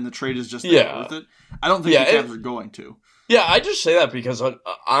doing him, and the trade is just worth it. I don't think the Cavs are going to. Yeah, I just say that because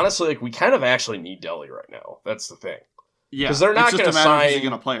honestly, like we kind of actually need Delly right now. That's the thing. Yeah, because they're not going to sign. Is he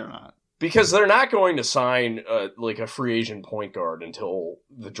going to play or not? Because they're not going to sign like a free agent point guard until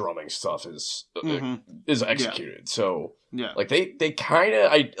the drumming stuff is executed. Yeah. So like they kind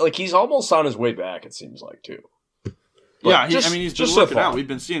of he's almost on his way back. It seems like too. But he's been working out. We've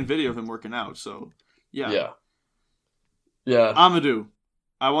been seeing video of him working out. So yeah. Amadou,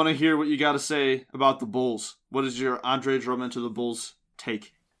 I want to hear what you got to say about the Bulls. What is your Andre Drummond to the Bulls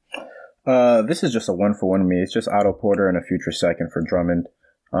take? This is just a 1-for-1 to me. It's just Otto Porter and a future second for Drummond.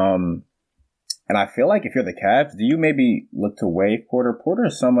 And I feel like if you're the Cavs, do you maybe look to waive Porter? Porter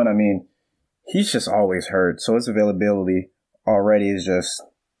is someone, I mean, he's just always hurt. So his availability already is just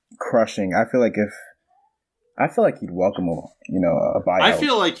crushing. I feel like he'd welcome a buyout. I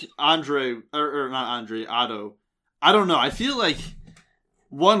feel like Otto. I don't know. I feel like,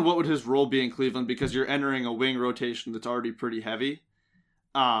 one, what would his role be in Cleveland? Because you're entering a wing rotation that's already pretty heavy.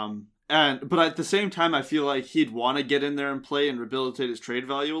 But at the same time, I feel like he'd want to get in there and play and rehabilitate his trade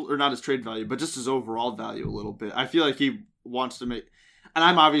value, or not his trade value, but just his overall value a little bit. I feel like he wants to make, and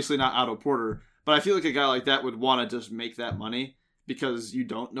I'm obviously not Otto Porter, but I feel like a guy like that would want to just make that money because you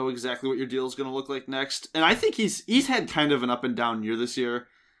don't know exactly what your deal is going to look like next. And I think he's had kind of an up and down year this year.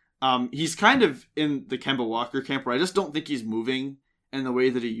 He's kind of in the Kemba Walker camp where I just don't think he's moving in the way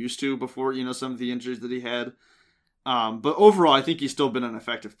that he used to before, some of the injuries that he had. But overall, I think he's still been an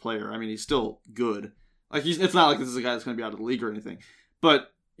effective player. I mean, he's still good. Like it's not like this is a guy that's going to be out of the league or anything.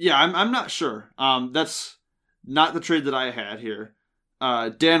 But yeah, I'm not sure. That's not the trade that I had here.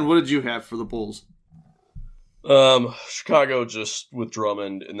 Dan, what did you have for the Bulls? Chicago just with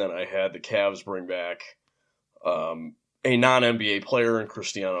Drummond, and then I had the Cavs bring back a non-NBA player in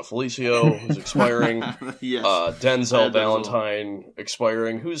Cristiano Felicio, who's expiring. Yes. Denzel Valentine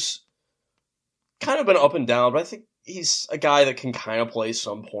expiring, who's kind of been up and down, but I think he's a guy that can kind of play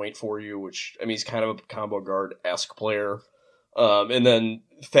some point for you, which, I mean, he's kind of a combo guard-esque player. And then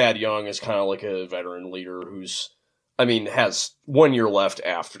Thad Young is kind of like a veteran leader who's, I mean, has 1 year left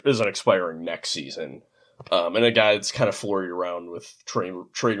is an expiring next season. And a guy that's kind of flurried around with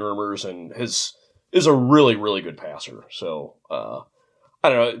trade rumors and is a really, really good passer. So, I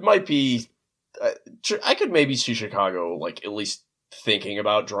don't know, it might be, I could maybe see Chicago, like, at least thinking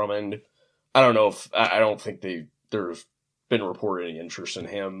about Drummond. I don't know if, I don't think there's been reported any interest in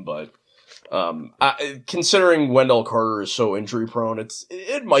him, but considering Wendell Carter is so injury prone,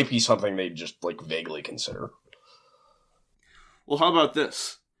 it might be something they just like vaguely consider. Well, how about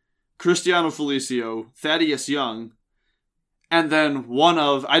this? Cristiano Felicio, Thaddeus Young, and then one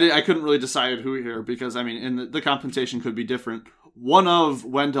of, I couldn't really decide who here because, I mean, in the compensation could be different. One of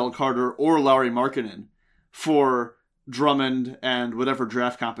Wendell Carter or Lauri Markkanen for Drummond and whatever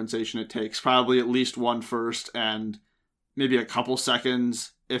draft compensation it takes. Probably at least 1 first and maybe a couple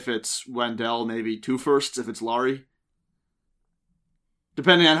seconds if it's Wendell, maybe 2 firsts if it's Lauri.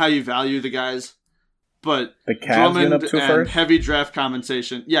 Depending on how you value the guys. But the Cavs Drummond up 2 and first? Heavy draft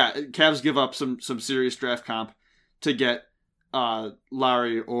compensation. Yeah, Cavs give up some serious draft comp to get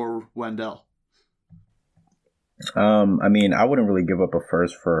Larry or Wendell? I mean, I wouldn't really give up a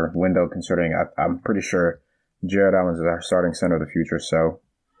first for Wendell, considering I'm pretty sure Jared Allen is our starting center of the future. So,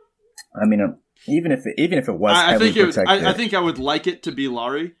 I mean, even if it was heavily protected, I think I would like it to be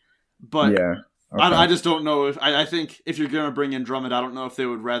Larry, but yeah, okay. I just don't know if I think if you're gonna bring in Drummond, I don't know if they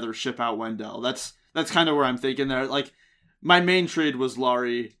would rather ship out Wendell. That's kind of where I'm thinking there. Like, my main trade was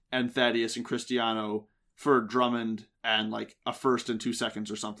Larry and Thaddeus and Cristiano for Drummond and like a first and 2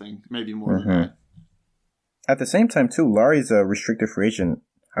 seconds or something, maybe more than that. At the same time, too, Larry's a restricted free agent,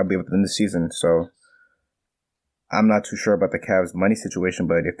 I believe, at the end of the season. So I'm not too sure about the Cavs' money situation,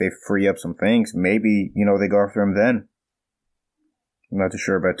 but if they free up some things, maybe, they go after him then. I'm not too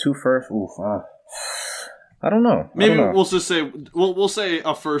sure about 2 firsts. I don't know. Maybe we'll just say we'll say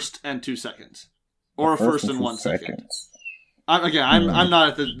a first and 2 seconds, or a first and 1 second. I'm not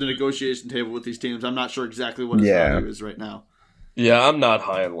at the negotiation table with these teams. I'm not sure exactly what his value is right now. Yeah, I'm not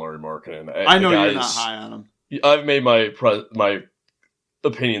high on Lauri Markkanen. I know you're not high on him. I've made my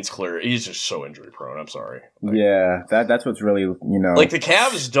opinions clear. He's just so injury prone. I'm sorry. Yeah, that's what's really Like, the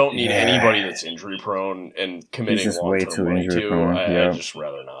Cavs don't need anybody that's injury prone and committing long-term money to. I'd just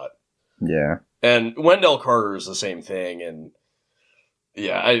rather not. Yeah. And Wendell Carter is the same thing. And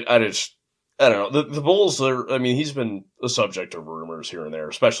yeah, I don't know. The Bulls, he's been a subject of rumors here and there,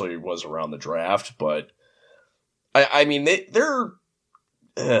 especially was around the draft. But I mean,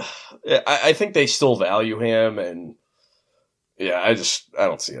 I think they still value him, and yeah, I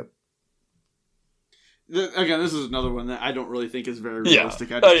don't see it. Again, this is another one that I don't really think is very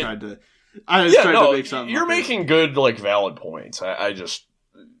realistic. I just tried to make something. You're making good, valid points. I just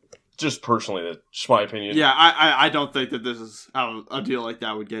personally, that's my opinion. Yeah, I don't think that this is how a deal like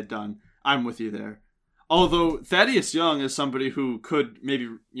that would get done. I'm with you there. Although Thaddeus Young is somebody who could maybe,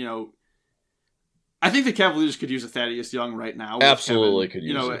 I think the Cavaliers could use a Thaddeus Young right now. Absolutely Kevin, could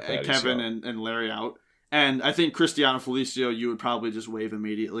use Kevin and Larry out. And I think Cristiano Felicio, you would probably just waive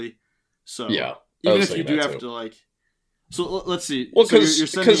immediately. So yeah, even if you do have to so let's see. Well, because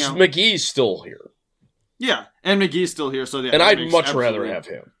McGee's still here. Yeah, and McGee's still here. So and I'd much rather have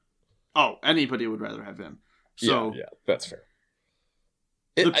him. Oh, anybody would rather have him. So yeah, that's fair.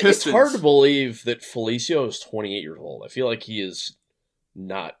 It's hard to believe that Felicio is 28 years old. I feel like he is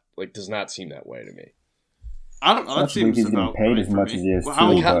not, does not seem that way to me. I don't know. That seems he's about getting paid right as much as he is. How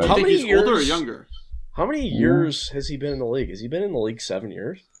many years older or younger? How many years has he been in the league? Has he been in the league 7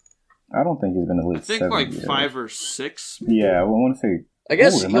 years? I don't think he's been in the league 7 years. I think 5 or 6. Yeah, I want to say. I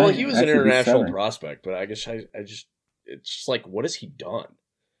guess he was an international prospect, but I guess it's just what has he done?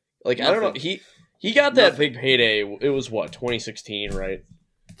 Nothing. I don't know. He got that big payday. It was 2016, right?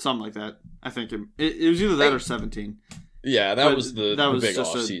 Something like that. I think it was either that or 17. Yeah, that was the big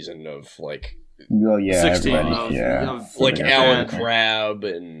off season of 16 of Alan Crabb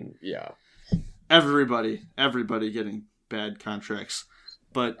and everybody getting bad contracts.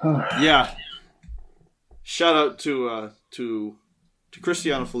 But yeah, shout out to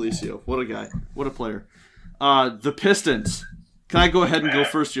Cristiano Felicio. What a guy! What a player! The Pistons. Can I go ahead and go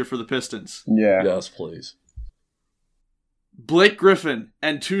first here for the Pistons? Yeah. Yes, please. Blake Griffin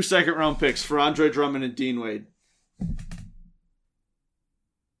and 2 second-round picks for Andre Drummond and Dean Wade.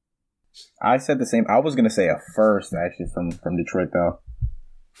 I said the same. I was going to say a first, actually, from Detroit, though.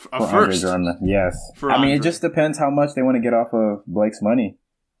 A first? Yes. It just depends how much they want to get off of Blake's money,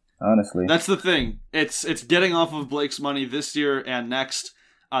 honestly. That's the thing. It's getting off of Blake's money this year and next.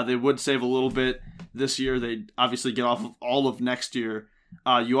 They would save a little bit this year. They'd obviously get off of all of next year.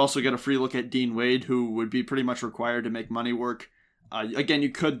 You also get a free look at Dean Wade, who would be pretty much required to make money work. Again, you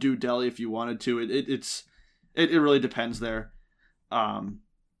could do Delly if you wanted to. It really depends there. And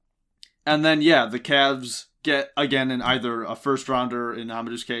then, the Cavs get, again, in either a first rounder in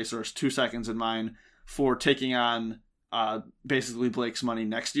Amadou's case or 2 seconds in mine for taking on basically Blake's money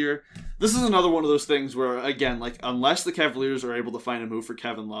next year. This is another one of those things where, again, unless the Cavaliers are able to find a move for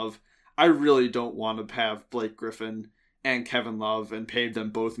Kevin Love, I really don't want to have Blake Griffin and Kevin Love and pay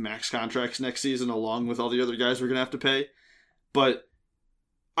them both max contracts next season along with all the other guys we're going to have to pay. But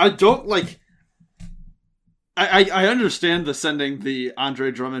I don't I understand the sending the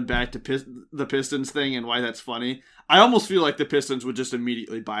Andre Drummond back to the Pistons thing and why that's funny. I almost feel like the Pistons would just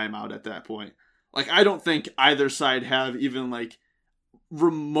immediately buy him out at that point. I don't think either side have even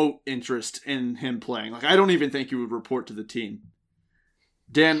remote interest in him playing. I don't even think he would report to the team.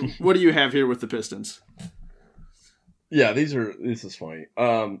 Dan, what do you have here with the Pistons? Yeah, this is funny.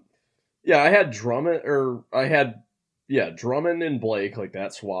 I had Drummond and Blake,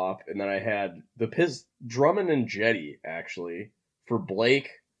 that swap, and then I had Drummond and Jetty, actually, for Blake,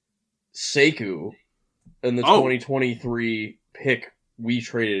 Sekou, and the 2023 pick we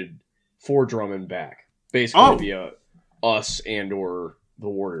traded for Drummond back, basically via us and or the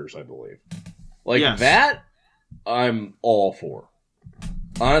Warriors, I believe. Like that, I'm all for.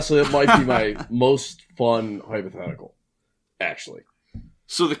 Honestly, that might be my most fun hypothetical, actually.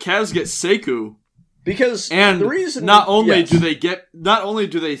 So the Cavs get Sekou. Because and the reason not only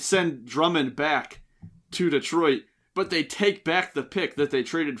do they send Drummond back to Detroit, but they take back the pick that they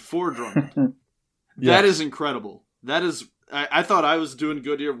traded for Drummond. That is incredible. That is, I thought I was doing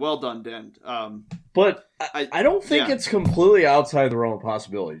good here. Well done, Dan. But I don't think it's completely outside the realm of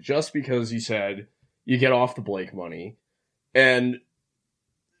possibility. Just because you said you get off the Blake money, and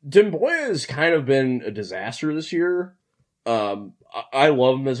Demboya has kind of been a disaster this year. I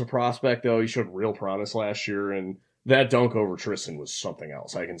love him as a prospect, though. He showed real promise last year, and that dunk over Tristan was something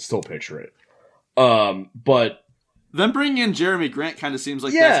else. I can still picture it. But then bringing in Jeremy Grant kind of seems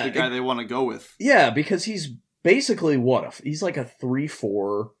like that's the guy they want to go with. Yeah, because he's basically he's like a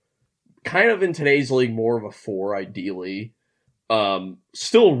 3-4, kind of in today's league more of a 4 ideally.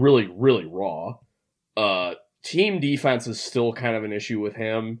 Still really, really raw. Team defense is still kind of an issue with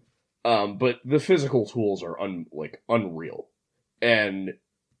him. But the physical tools are unreal, and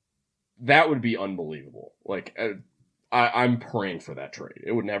that would be unbelievable. Like, I'm praying for that trade.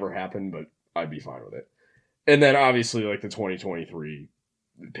 It would never happen, but I'd be fine with it. And then obviously, like the 2023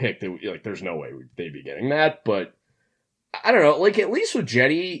 pick, there's no way they'd be getting that. But I don't know. Like, at least with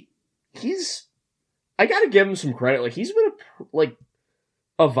Jetty, I got to give him some credit. Like, he's been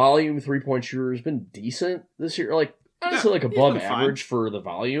a volume 3-point shooter. Has been decent this year. Like, honestly, above average for the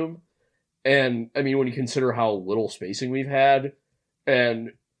volume. And, I mean, when you consider how little spacing we've had.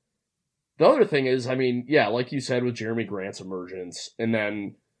 And the other thing is, I mean, like you said, with Jeremy Grant's emergence, and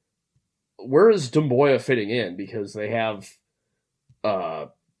then where is Demboya fitting in? Because they have,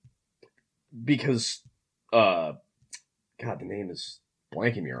 God, the name is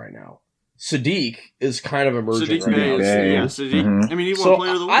blanking me right now. Sadiq is kind of emerging right now. Sadiq. Mm-hmm. I mean, he won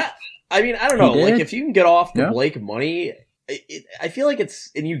Player of the Week. I mean, I don't know. Like, if you can get off the Blake money, I feel like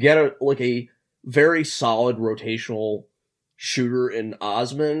and you get a very solid rotational shooter in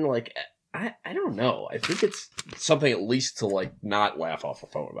Osman. Like, I don't know. I think it's something at least to not laugh off the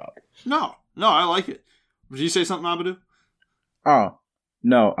phone about. No, I like it. Did you say something, Amadou? Oh,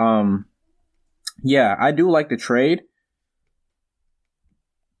 no. Yeah, I do like the trade,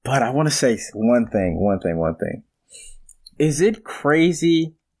 but I want to say one thing. Is it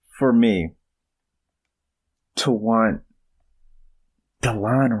crazy for me to want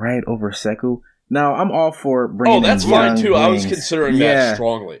Delon Wright over Sekou? Now, I'm all for bringing in that's fine too. I was considering that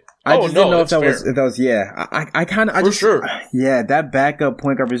strongly. I just didn't know if that was I kind of for sure. Yeah, that backup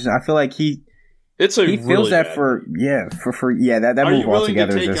point guard position. I feel like he feels really that bad. that Are move you willing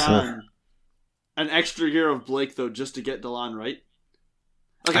altogether to is take just on an extra year of Blake though, just to get Delon Wright?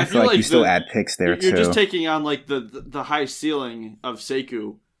 Like, I feel like you still add picks there too. You're just taking on the high ceiling of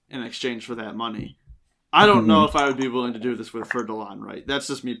Sekou in exchange for that money. I don't know if I would be willing to do this for Delon Wright. That's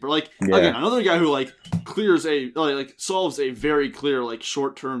just me. Again, another guy who clears solves a very clear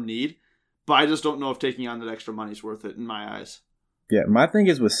short term need, but I just don't know if taking on that extra money is worth it in my eyes. Yeah, my thing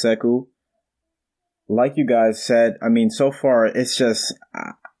is with Sekou, like you guys said, I mean, so far it's just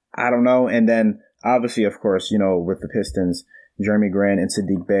I don't know. And then obviously, of course, with the Pistons, Jeremy Grant and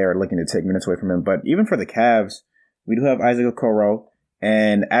Sadiq Bey are looking to take minutes away from him. But even for the Cavs, we do have Isaac Okoro.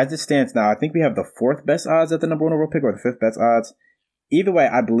 And as it stands now, I think we have the 4th best odds at the number 1 overall pick, or the 5th best odds. Either way,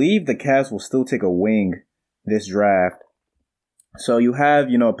 I believe the Cavs will still take a wing this draft. So you have,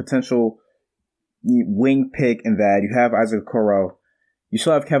 a potential wing pick in that. You have Isaac Okoro. You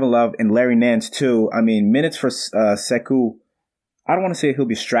still have Kevin Love and Larry Nance, too. I mean, minutes for Sekou, I don't want to say he'll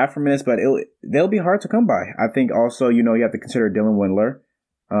be strapped for minutes, but they'll be hard to come by. I think also, you have to consider Dylan Windler,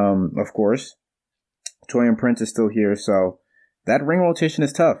 of course. Taurean Prince is still here, so that ring rotation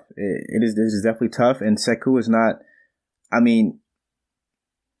is tough. It is definitely tough, and Sekou is not, I mean,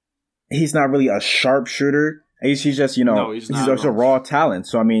 he's not really a sharp shooter. He's just, he's a raw talent.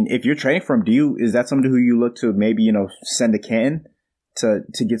 So, I mean, if you're trading for him, is that somebody who you look to maybe, send a can to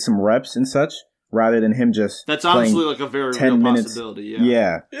get some reps and such, rather than him just That's honestly a very real possibility,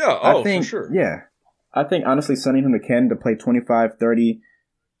 Yeah. Yeah, I think, for sure. Yeah. I think, honestly, sending him to Ken to play 25,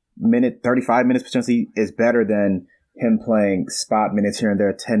 35 minutes potentially is better than him playing spot minutes here and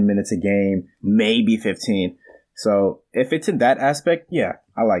there, 10 minutes a game, maybe 15. So if it's in that aspect, yeah,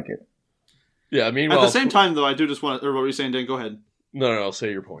 I like it. Yeah, I mean, at the same time, though, I do just want to, or what were you saying, Dan? Go ahead. No,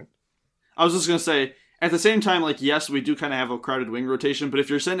 say your point. I was just going to say, at the same time, yes, we do kind of have a crowded wing rotation, but if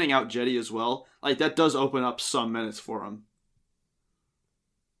you're sending out Jetty as well, that does open up some minutes for him.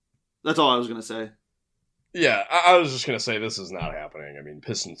 That's all I was going to say. Yeah, I was just gonna say this is not happening. I mean,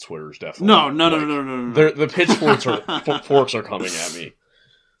 Pistons Twitter's definitely No. The pitchforks are coming at me.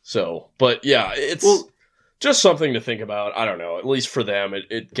 So, but yeah, it's just something to think about. I don't know. At least for them,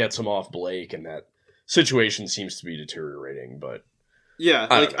 it gets them off Blake, and that situation seems to be deteriorating. But yeah,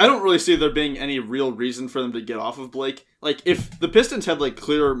 I don't really see there being any real reason for them to get off of Blake. Like, if the Pistons had like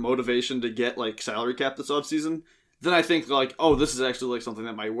clear motivation to get like salary cap this offseason, then I think like, oh, this is actually like something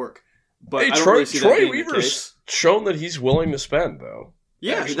that might work. But hey, I don't really see that being the case. Shown that he's willing to spend, though.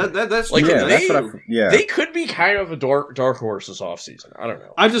 Yeah, that's like, true. They could be kind of a dark horse this offseason. I don't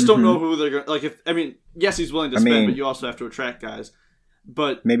know. I just don't know who they're going to... Like, yes, he's willing to spend, but you also have to attract guys.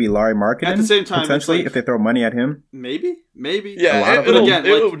 But maybe Larry Marketing, at the same time, potentially, like, if they throw money at him. Maybe. Yeah, but again,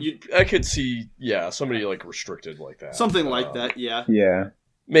 I could see, somebody, like, restricted like that. Something like that, yeah. Yeah.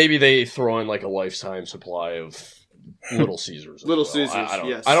 Maybe they throw in, like, a lifetime supply of Little Caesars. Caesars,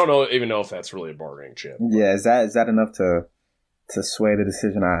 yes. I don't even know if that's really a bargaining chip. Yeah, is that enough to sway the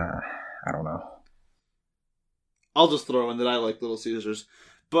decision? I don't know. I'll just throw in that I like Little Caesars.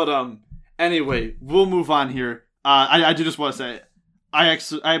 But anyway, we'll move on here. I do just want to say I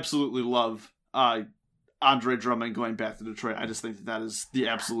absolutely love Andre Drummond going back to Detroit. I just think that is the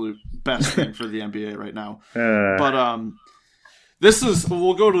absolute best thing for the NBA right now. But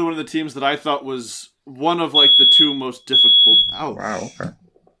we'll go to one of the teams that I thought was one of like the two most difficult. Oh wow!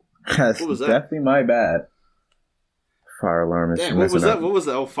 That's definitely my bad. Fire alarm. Damn, what was that? What was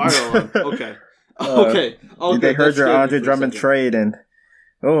that? Oh, fire alarm. Okay. Okay. They heard your Andre Drummond trade and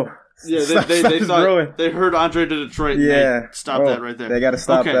yeah, they thought they heard Andre to Detroit. And they stopped that right there. They got to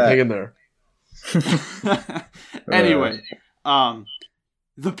stop that. Hang in there. Anyway,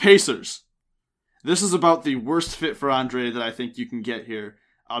 the Pacers. This is about the worst fit for Andre that I think you can get here,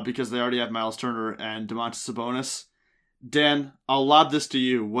 because they already have Miles Turner and Domantas Sabonis. Dan, I'll lob this to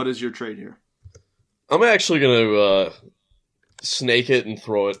you. What is your trade here? I'm actually going to snake it and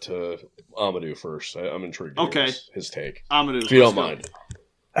throw it to Amadou first. I'm intrigued. Okay. His take. Amadou, if you don't mind.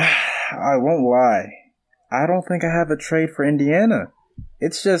 I won't lie. I don't think I have a trade for Indiana.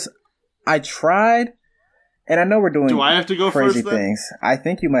 It's just, I tried, and I know we're doing Do I have to go crazy first, then? things. I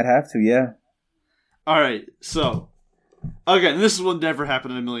think you might have to, yeah. All right, so, again, this will never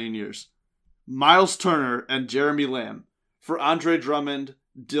happen in a million years. Miles Turner and Jeremy Lamb for Andre Drummond,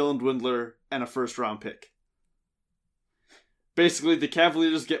 Dylan Dwindler, and a first-round pick. Basically, the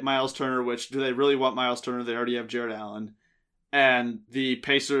Cavaliers get Miles Turner, which, do they really want Miles Turner? They already have Jared Allen. And the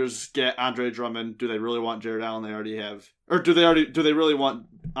Pacers get Andre Drummond. Do they really want Jared Allen? They already have... Or do they really want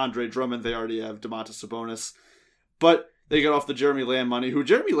Andre Drummond? They already have Domantas Sabonis. But they get off the Jeremy Lamb money, who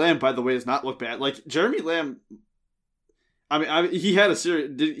Jeremy Lamb, by the way, has not looked bad. Like, Jeremy Lamb... I mean, he had a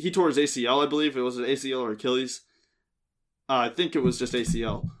serious... He tore his ACL, I believe. It was an ACL or Achilles. I think it was just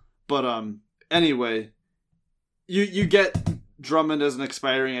ACL. But anyway, you get Drummond as an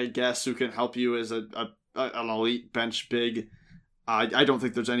expiring, I guess, who can help you as an elite bench big. I don't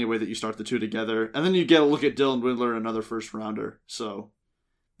think there's any way that you start the two together. And then you get a look at Dylan Dwindler and another first rounder. So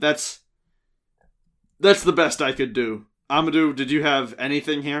that's the best I could do. Amadou, did you have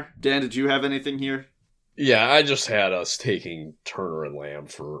anything here? Dan, did you have anything here? Yeah, I just had us taking Turner and Lamb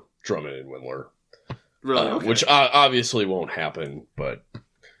for Drummond and Windler. Really? Okay. Which obviously won't happen, but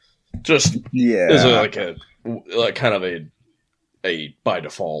just is like kind of a by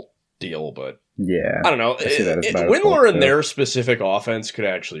default deal. But yeah, I don't know. Windler and their specific offense could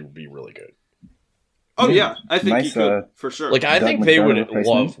actually be really good. Oh yeah, I think he could for sure. Like I think they would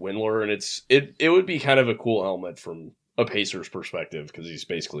love Windler, and it would be kind of a cool element from a Pacers perspective because he's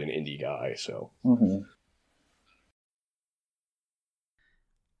basically an indie guy. So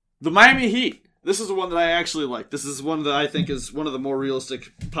the Miami Heat. This is the one that I actually like. This is one that I think is one of the more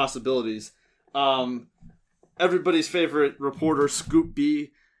realistic possibilities. Everybody's favorite reporter, Scoop B,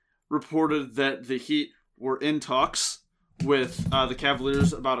 reported that the Heat were in talks with the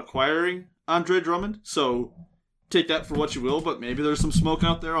Cavaliers about acquiring Andre Drummond. So take that for what you will, but maybe there's some smoke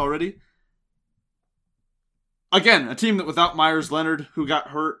out there already. Again, a team that without Myers Leonard, who got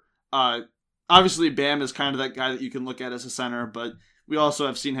hurt. Obviously, Bam is kind of that guy that you can look at as a center, but we also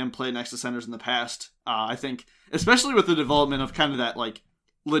have seen him play next to centers in the past. I think, especially with the development of kind of that like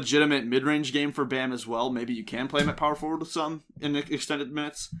legitimate mid-range game for Bam as well, maybe you can play him at power forward with some in extended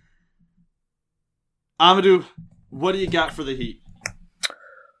minutes. Amadou, what do you got for the Heat?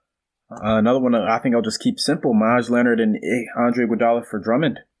 Another one, I think I'll just keep simple. Myles Leonard and Andre Iguodala for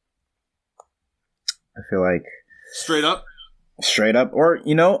Drummond. I feel like... Straight up? Straight up. Or,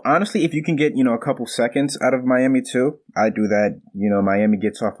 honestly, if you can get, a couple seconds out of Miami too, I do that. Miami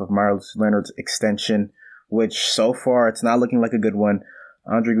gets off of Myles Leonard's extension, which so far it's not looking like a good one.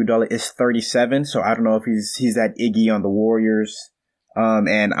 Andre Iguodala is 37, so I don't know if he's that Iggy on the Warriors.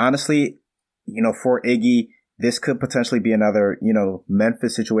 And honestly, for Iggy, this could potentially be another,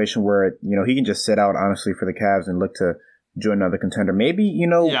 Memphis situation where, he can just sit out, honestly, for the Cavs and look to join another contender. Maybe,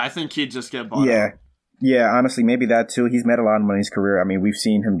 Yeah, I think he'd just get bought out. Yeah, honestly, maybe that too. He's made a lot of money in his career. I mean, we've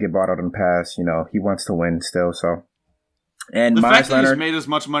seen him get bought out in the past. He wants to win still, so. And the Myers fact that Leonard, he's made as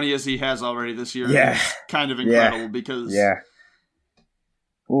much money as he has already this year Yeah. is kind of incredible because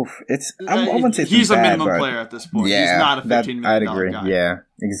Oof, I wouldn't say he's a bad, minimum but player at this point. Yeah, he's not a $15 million I'd agree. guy. Yeah,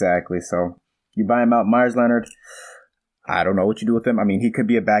 exactly. So you buy him out, Myers Leonard. I don't know what you do with him. I mean, he could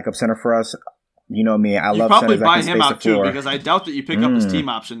be a backup center for us. You know me, I You love probably centers that buy can him space out the too floor. because I doubt that you pick up his team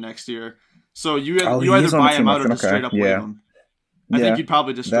option next year. So you he either is on the buy him team out or option, just okay. straight up waive Yeah. him. I think you'd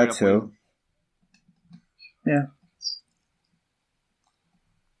probably just straight that up waive too. him. Yeah.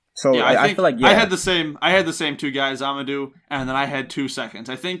 So Yeah, I think feel like I had the same two guys, Amadou, and then I had 2 seconds.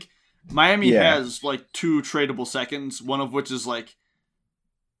 I think Miami has like 2 tradable seconds, one of which is like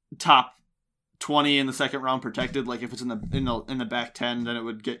top 20 in the second round protected. Like if it's in the back 10, then it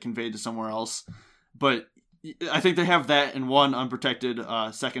would get conveyed to somewhere else. But I think they have that and one unprotected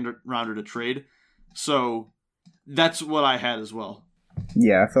second rounder to trade. So that's what I had as well.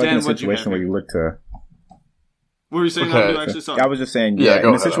 Yeah, I feel like Dan, in a what'd you have situation where here? you look to. What were you saying? Okay. Amadou? Actually, sorry. I was just saying, Yeah, go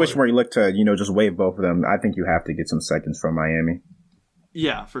in a ahead, situation Elliot. where you look to, just waive both of them, I think you have to get some seconds from Miami.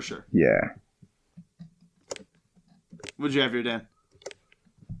 Yeah, for sure. Yeah. What'd you have here, Dan?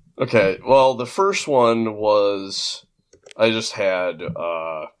 Okay, well, the first one was I just had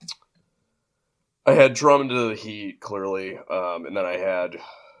I had Drummond to the Heat clearly, and then I had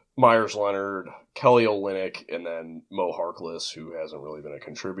Myers Leonard, Kelly Olynyk, and then Mo Harkless, who hasn't really been a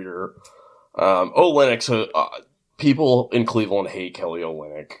contributor. Olynyk, people in Cleveland hate Kelly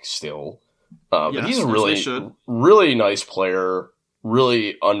Olynyk still, but Yes, he's a as really they should. really nice player,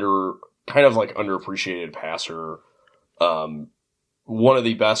 really underappreciated passer. One of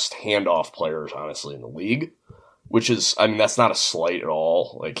the best handoff players, honestly, in the league, which is, I mean, that's not a slight at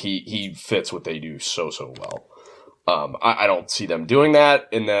all. Like, he fits what they do so well. I don't see them doing that,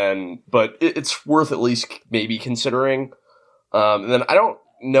 but it's worth at least maybe considering. And then I don't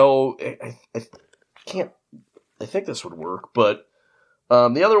know, I think this would work, but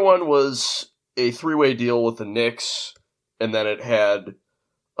the other one was a 3-way deal with the Knicks, and then it had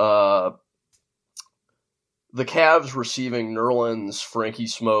the Cavs receiving Nerlens, Frankie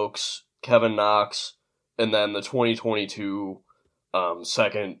Smokes, Kevin Knox, and then the 2022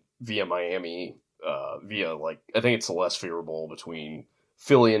 second via Miami, I think it's the less favorable between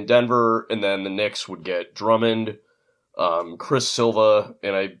Philly and Denver, and then the Knicks would get Drummond, Chris Silva,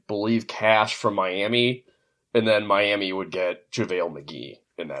 and I believe Cash from Miami, and then Miami would get JaVale McGee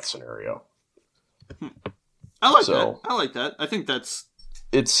in that scenario. I like that. I think that's...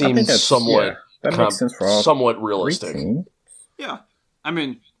 It seems somewhat... that makes sense for all somewhat realistic. Yeah. I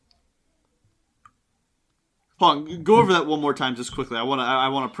mean... Hold on, go over that one more time just quickly. I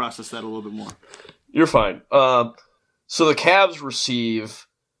want to process that a little bit more. You're fine. So the Cavs receive...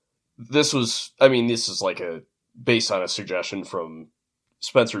 This is like based on a suggestion from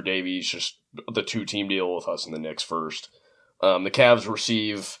Spencer Davies, just the 2-team deal with us and the Knicks first. The Cavs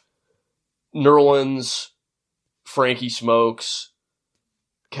receive Nerlens, Frankie Smokes,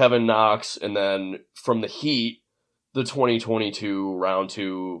 Kevin Knox, and then from the Heat, the 2022 round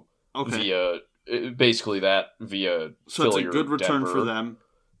 2 via So Philly it's a good or return Denver. for them.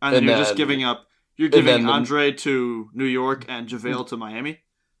 And then you're just giving up... You're giving Andre to New York and JaVale to Miami?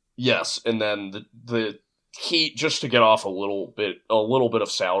 Yes, and then the Heat, just to get off a little bit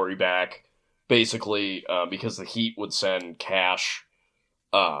of salary back, basically, because the Heat would send Cash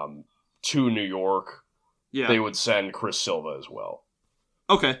to New York. Yeah. They would send Chris Silva as well.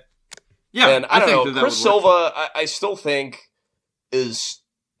 Okay. Yeah, and I don't think know. that Chris would work. Silva, I still think is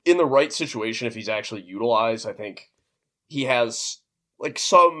in the right situation if he's actually utilized. I think he has like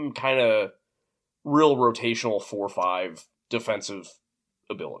some kind of real rotational 4-5 defensive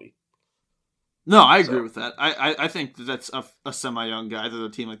ability. No, I agree with that. I think that's a semi-young guy that a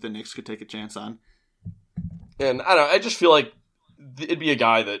team like the Knicks could take a chance on. And I don't know, I just feel like it'd be a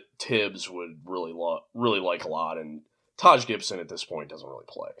guy that Tibbs would really like a lot, and Taj Gibson at this point doesn't really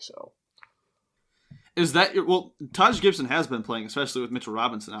play, so. Is that well? Taj Gibson has been playing, especially with Mitchell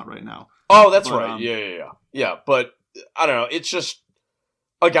Robinson out right now. Oh, that's But, right. Yeah. But I don't know. It's just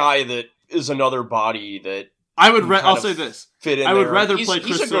a guy that is another body that I would. can kind I'll of say this: fit in I would there. rather He's play a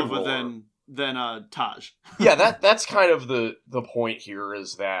Chris good Silva roller. than Taj. Yeah, that's kind of the point here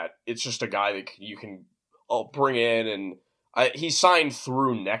is that it's just a guy that you can bring in, and he's signed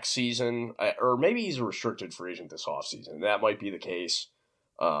through next season, or maybe he's a restricted free agent this offseason. That might be the case.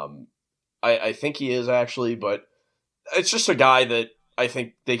 I think he is actually, but it's just a guy that I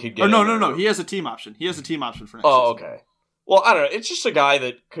think they could get. Oh, no. He has a team option. He has a team option for next season. Okay. Well, I don't know. It's just a guy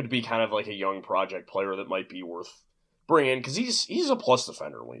that could be kind of like a young project player that might be worth bringing in because he's a plus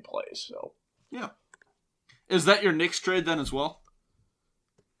defender when he plays. So yeah. Is that your Knicks trade then as well?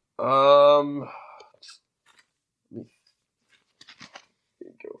 Let me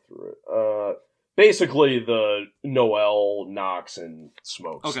go through it. Basically the Noel, Knox, and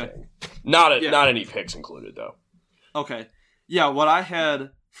Smokes thing. Not any picks included though. Okay. Yeah, what I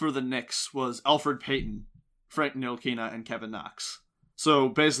had for the Knicks was Elfrid Payton, Frank Ntilikina, and Kevin Knox. So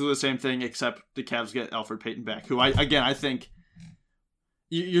basically the same thing, except the Cavs get Elfrid Payton back, who I think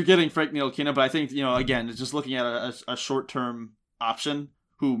you're getting Frank Ntilikina, but I think, again, it's just looking at a short-term option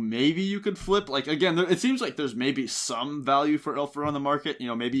who maybe you could flip. Like, again, it seems like there's maybe some value for Elfrid on the market.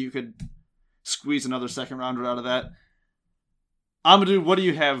 Maybe you could squeeze another second rounder out of that. Amadou, what do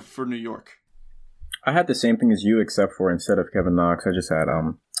you have for New York? I had the same thing as you, except for instead of Kevin Knox, I just had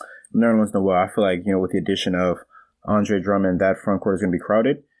Nerlens Noel. I feel like, with the addition of Andre Drummond, that front court is going to be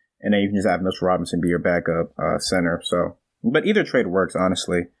crowded, and then you can just have Mitchell Robinson be your backup center. So, but either trade works,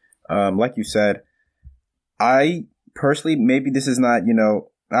 honestly. Like you said, I personally, maybe this is not,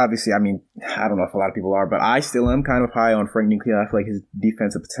 obviously, I mean, I don't know if a lot of people are, but I still am kind of high on Frank Ntilikina. I feel like his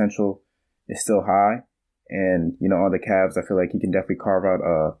defensive potential is still high, and on the Cavs, I feel like he can definitely carve out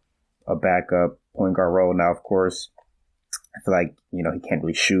a backup point guard role. Now, of course, I feel like, he can't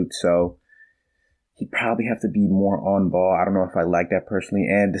really shoot, so he'd probably have to be more on ball. I don't know if I like that personally,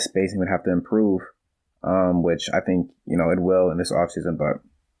 and the spacing would have to improve, which I think, it will in this offseason. But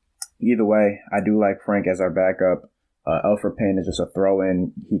either way, I do like Frank as our backup. Elfrid Payton is just a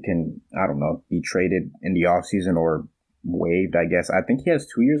throw-in. He can, I don't know, be traded in the offseason or waived, I guess. I think he has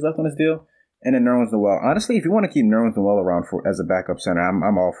 2 years left on his deal. And then Nerlens Noel. Honestly, if you want to keep Nerlens Noel around as a backup center,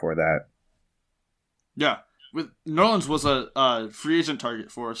 I'm all for that. Yeah. Nerlens was a free agent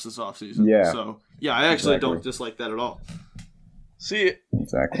target for us this offseason. Yeah. So, yeah, I actually don't dislike that at all. See,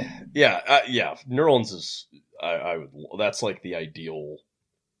 exactly. Yeah. Nerlens is, I would, that's like the ideal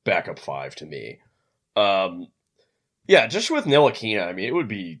backup five to me. Yeah, just with Ntilikina, I mean, it would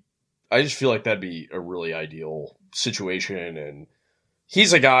be, I just feel like that'd be a really ideal situation. And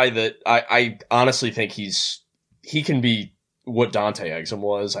he's a guy that I honestly think he can be what Dante Exum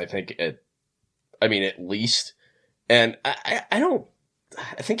was, I think, at least. And I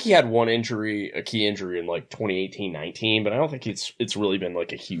think he had one injury, a key injury in like 2018-19, but I don't think it's really been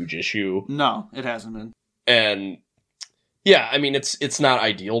like a huge issue. No, it hasn't been. And yeah, I mean, it's not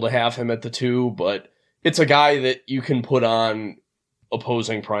ideal to have him at the 2, but it's a guy that you can put on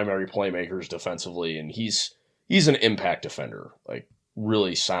opposing primary playmakers defensively, and he's an impact defender, like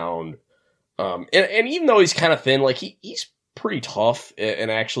really sound. And even though he's kind of thin, like he's pretty tough, and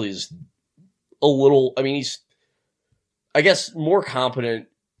actually is a little, I mean, he's, I guess, more competent,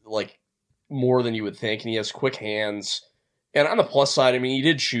 like more than you would think, and he has quick hands. And on the plus side, I mean, he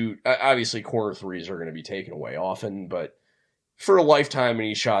did shoot, obviously corner threes are going to be taken away often, but for a lifetime, and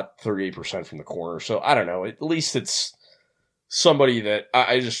he shot 38% from the corner. So I don't know, at least it's somebody that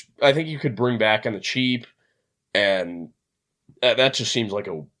I think you could bring back on the cheap, and that just seems like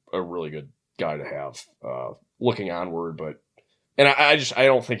a really good guy to have looking onward. But and I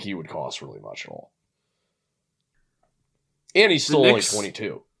don't think he would cost really much at all. And he's still only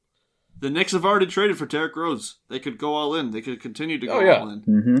 22. The Knicks have already traded for Derrick Rose. They could go all in. They could continue to go all in.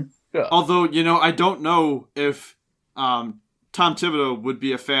 Mm-hmm. Yeah. Although, I don't know if Tom Thibodeau would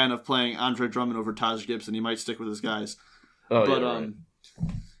be a fan of playing Andre Drummond over Taj Gibson. He might stick with his guys. Right.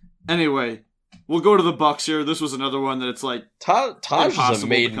 Anyway, we'll go to the Bucks here. This was another one that it's like Taj is a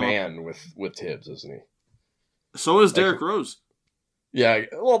made man with Tibbs, isn't he? So is Derrick Rose. Yeah,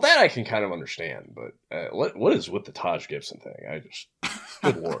 well, that I can kind of understand, but what is with the Taj Gibson thing?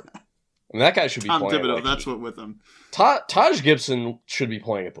 Good lord. I mean, that guy should be Tom playing. Thibodeau, that's what with him. Taj Gibson should be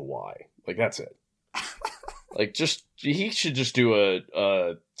playing at the Y. Like, that's it. Like, he should just do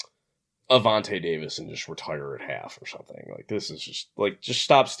a Avonte Davis and just retire at half or something. Like, this is just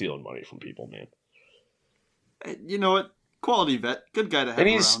stop stealing money from people, man. You know what? Quality vet, good guy to have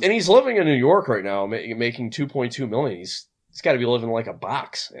around. And he's living in New York right now, making $2.2 million. He's got to be living like a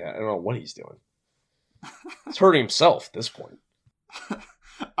box. I don't know what he's doing. He's hurting himself at this point.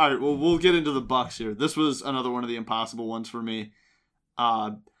 All right, well, we'll get into the Bucks here. This was another one of the impossible ones for me.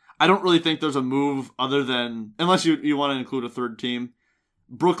 I don't really think there's a move other than, unless you want to include a third team,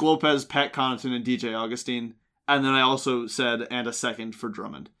 Brook Lopez, Pat Connaughton, and DJ Augustine. And then I also said, and a second for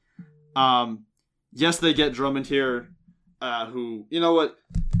Drummond. Yes, they get Drummond here, who, you know what,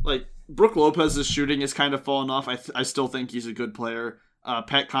 like, Brook Lopez's shooting has kind of fallen off. I still think he's a good player.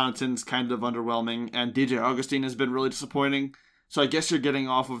 Pat Connaughton's kind of underwhelming, and DJ Augustine has been really disappointing. So I guess you're getting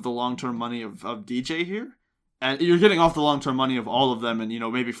off of the long-term money of DJ here. And you're getting off the long-term money of all of them and,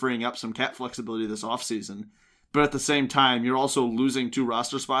 maybe freeing up some cap flexibility this offseason. But at the same time, you're also losing 2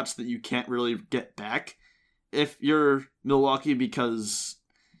 roster spots that you can't really get back if you're Milwaukee because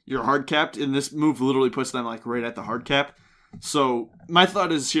you're hard capped. And this move literally puts them right at the hard cap. So my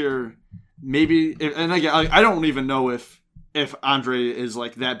thought is here, maybe, and again, I don't even know if Andre is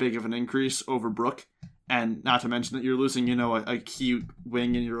that big of an increase over Brook. And not to mention that you're losing, a key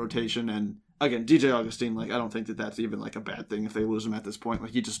wing in your rotation. And again, DJ Augustine, I don't think that that's even a bad thing if they lose him at this point.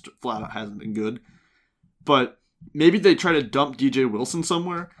 He just flat out hasn't been good. But maybe they try to dump DJ Wilson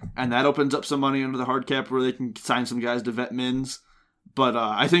somewhere, and that opens up some money under the hard cap where they can sign some guys to vet mins. But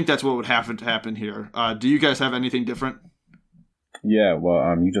I think that's what would have to happen here. Do you guys have anything different? Yeah,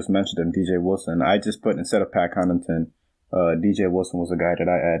 well, you just mentioned him, DJ Wilson. I just put, instead of Pat Connaughton, DJ Wilson was a guy that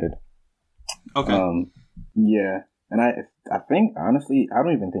I added. Okay. Yeah, and I think, honestly, I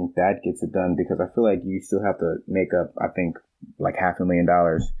don't even think that gets it done because I feel like you still have to make up, I think,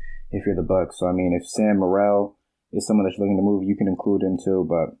 $500,000 if you're the Bucks. So, I mean, if Sam Morril is someone that's looking to move, you can include him too.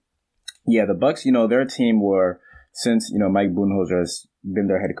 But, yeah, the Bucks, their team were, since, Mike Budenholzer has been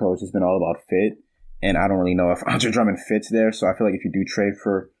their head coach, it's been all about fit. And I don't really know if Andre Drummond fits there. So I feel like if you do trade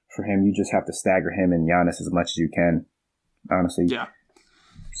for him, you just have to stagger him and Giannis as much as you can, honestly. Yeah.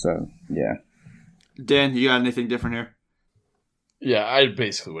 So, yeah. Dan, you got anything different here? Yeah, I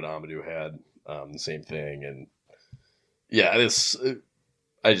basically what Amadou had, the same thing, and yeah,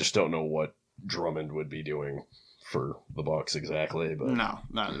 I just don't know what Drummond would be doing for the Bucks exactly. But no,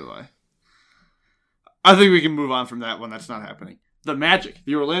 neither do I. I think we can move on from that one. That's not happening. The Magic,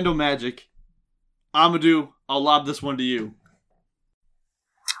 the Orlando Magic. Amadou, I'll lob this one to you.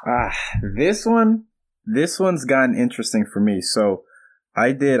 This one's gotten interesting for me. So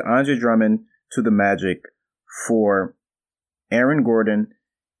I did Andre Drummond to the Magic for Aaron Gordon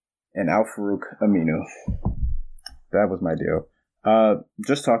and Al-Farouq Aminu. That was my deal.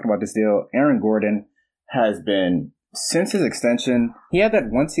 Just talking about this deal, Aaron Gordon has been, since his extension, he had that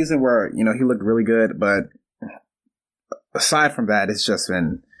one season where, he looked really good, but aside from that, it's just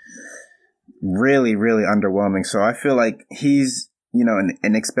been really, really underwhelming. So I feel like he's,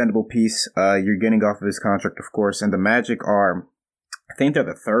 an expendable piece. You're getting off of his contract, of course, and the Magic are, I think they're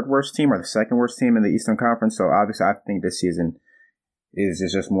the 3rd worst team or the 2nd worst team in the Eastern Conference. So obviously, I think this season is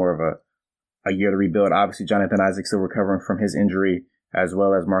just more of a year to rebuild. Obviously, Jonathan Isaac still recovering from his injury, as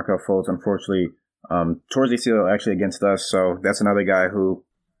well as Markelle Fultz, unfortunately, towards ACL actually against us. So that's another guy who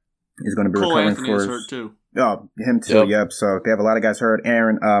is going to be Cole recovering Anthony for is his, hurt too. Oh, him too. Yep. So they have a lot of guys hurt.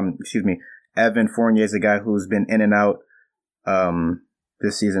 Evan Fournier is a guy who's been in and out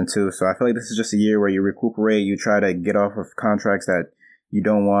this season too. So I feel like this is just a year where you recuperate, you try to get off of contracts that you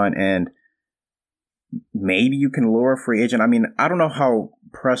don't want, and maybe you can lure a free agent. I mean, I don't know how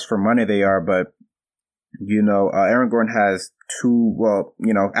pressed for money they are, but Aaron Gordon has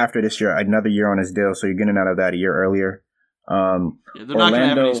after this year, another year on his deal, so you're getting out of that a year earlier. They're not going to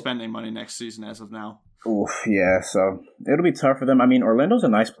have any spending money next season as of now. Oof, yeah, so it'll be tough for them. I mean, Orlando's a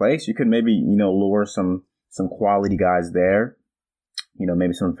nice place. You could maybe, lure some quality guys there.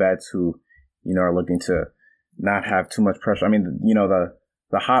 Maybe some vets who, are looking to not have too much pressure. I mean,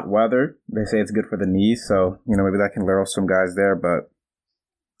 the hot weather, they say it's good for the knees, so, maybe that can lure some guys there. But,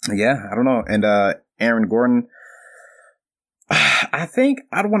 yeah, I don't know. And Aaron Gordon, I think,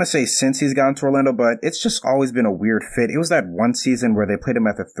 I don't want to say since he's gotten to Orlando, but it's just always been a weird fit. It was that one season where they played him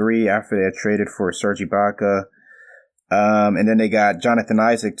at the 3 after they had traded for Serge Ibaka. And then they got Jonathan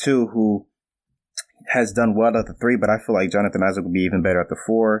Isaac, too, who has done well at the 3, but I feel like Jonathan Isaac would be even better at the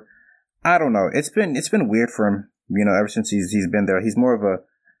 4. I don't know. It's been weird for him, ever since he's been there. He's more of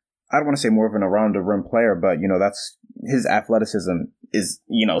I don't want to say more of an around the rim player, but, that's his athleticism is,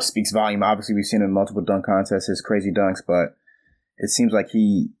 speaks volume. Obviously, we've seen him in multiple dunk contests, his crazy dunks, but it seems like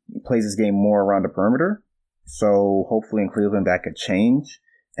he plays his game more around the perimeter. So hopefully in Cleveland that could change.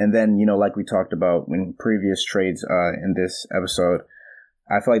 And then, like we talked about in previous trades in this episode,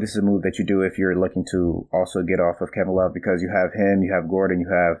 I feel like this is a move that you do if you're looking to also get off of Kevin Love, because you have him, you have Gordon, you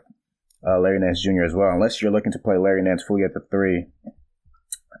have Larry Nance Jr. as well. Unless you're looking to play Larry Nance fully at the 3,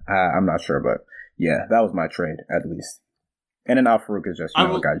 I'm not sure. But yeah, that was my trade at least. And then Al-Farouq is just a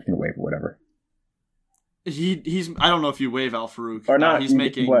guy you can waive or whatever. He's I don't know if you waive Al-Farouq or not. He's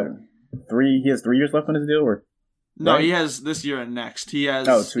making what 3? He has 3 years left on his deal, or no? Right? He has this year and next. He has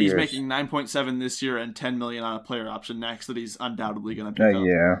 2 years. He's making $9.7 this year and $10 million on a player option next that he's undoubtedly going to pick up.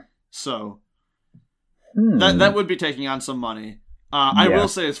 Yeah. So that would be taking on some money. I will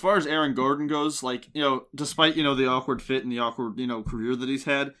say, as far as Aaron Gordon goes, like, despite, the awkward fit and the awkward, career that he's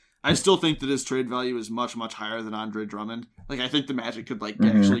had, I still think that his trade value is much, much higher than Andre Drummond. Like, I think the Magic could,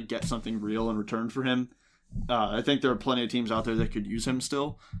 actually get something real in return for him. I think there are plenty of teams out there that could use him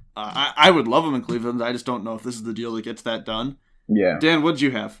still. I would love him in Cleveland. I just don't know if this is the deal that gets that done. Yeah. Dan, what'd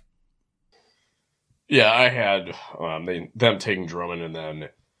you have? Yeah, I had them taking Drummond and then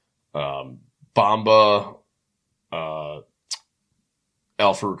Bamba,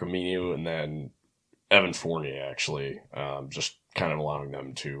 Al-Farouq Aminu, and then Evan Fournier, actually. Just kind of allowing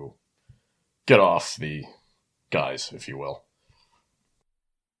them to get off the guys, if you will.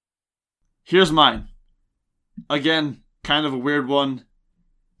 Here's mine. Again, kind of a weird one.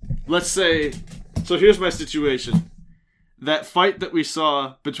 Let's say, so here's my situation. That fight that we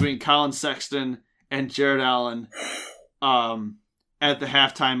saw between Colin Sexton and Jared Allen at the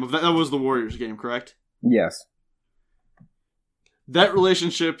halftime of that was the Warriors game, correct? Yes. That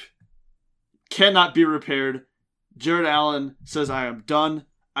relationship cannot be repaired. Jared Allen says, I am done.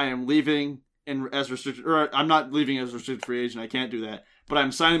 I am leaving as restricted, or I'm not leaving as restricted free agent. I can't do that. But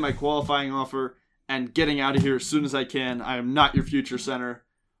I'm signing my qualifying offer and getting out of here as soon as I can. I am not your future center.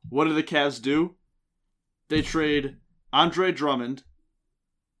 What do the Cavs do? They trade Andre Drummond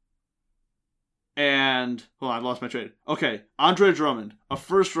and... Hold on, I lost my trade. Okay, Andre Drummond, a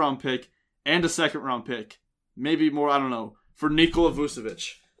first-round pick and a second-round pick. Maybe more, I don't know, for Nikola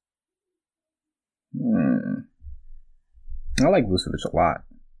Vucevic. I like Vucevic a lot.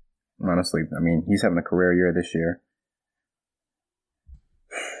 Honestly, I mean, he's having a career year this year.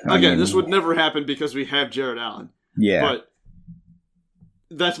 This would never happen because we have Jared Allen. Yeah. But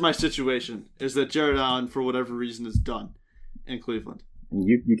that's my situation, is that Jared Allen, for whatever reason, is done in Cleveland.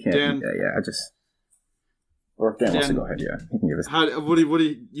 You can't. Dan, I just... Or if Dan wants to go ahead, yeah. He can give us... What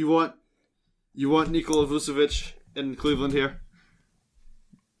do you want? You want Nikola Vucevic in Cleveland here?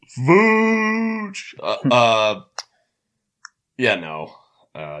 Vooch! Yeah, no.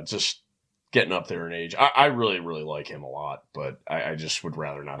 Just getting up there in age. I really, really like him a lot, but I just would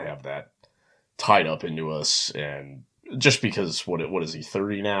rather not have that tied up into us. And just because, what is he,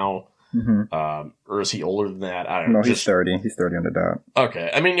 30 now? Mm-hmm. Or is he older than that? I don't know. No, he's 30. He's 30 on the dot. Okay.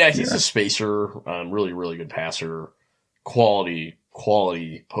 I mean, yeah, he's a spacer. Really, really good passer. Quality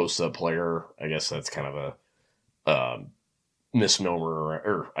post-up player. I guess that's kind of a misnomer,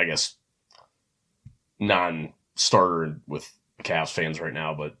 or I guess non-starter with Cavs fans right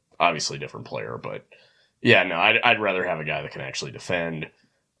now, but obviously different player. But yeah, no, I'd rather have a guy that can actually defend,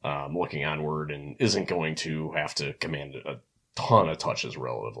 looking onward, and isn't going to have to command a ton of touches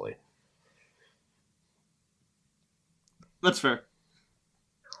relatively. That's fair.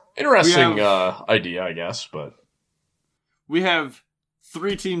 Interesting idea, I guess, but we have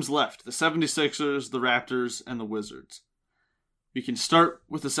 3 teams left: the 76ers, the Raptors, and the Wizards. We can start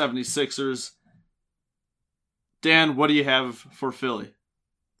with the 76ers. Dan, what do you have for Philly?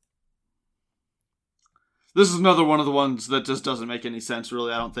 This is another one of the ones that just doesn't make any sense,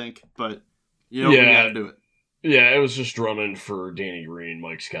 really, I don't think. But, we gotta do it. Yeah, it was just Drummond for Danny Green,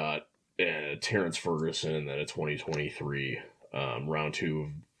 Mike Scott, and Terrence Ferguson, and then a 2023 round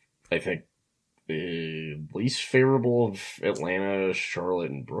 2, I think, the least favorable of Atlanta, Charlotte,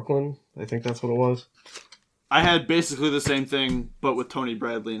 and Brooklyn. I think that's what it was. I had basically the same thing, but with Tony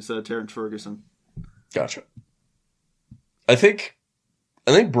Bradley instead of Terrence Ferguson. Gotcha. I think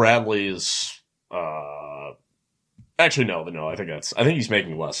Bradley is actually no. I think he's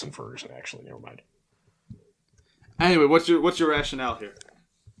making less than Ferguson. Actually, never mind. Anyway, what's your rationale here?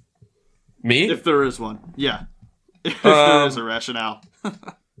 Me? If there is one, yeah. If there is a rationale.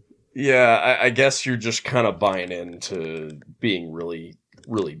 Yeah, I guess you're just kind of buying into being really,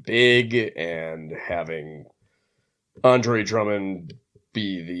 really big and having Andre Drummond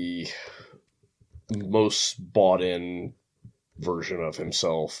be the most bought-in version of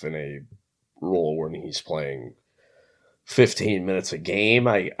himself in a role when he's playing 15 minutes a game.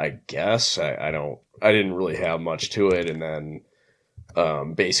 I guess I didn't really have much to it, and then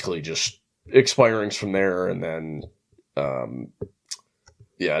basically just expirings from there, and then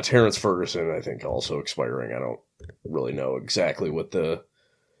Terrence Ferguson I think also expiring. I don't really know exactly what the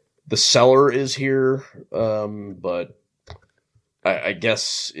seller is here, but I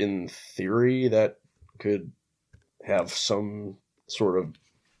guess in theory that could have some sort of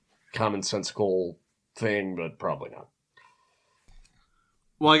commonsensical thing, but probably not.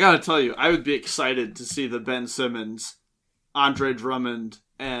 Well, I gotta tell you, I would be excited to see the Ben Simmons, Andre Drummond,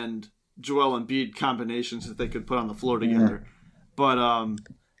 and Joel Embiid combinations that they could put on the floor together. But,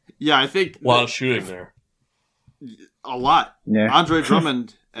 I think... A lot of shooting there. A lot. Yeah. Andre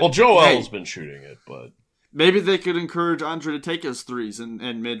Drummond... Well, Joel's been shooting it, but... maybe they could encourage Andre to take his threes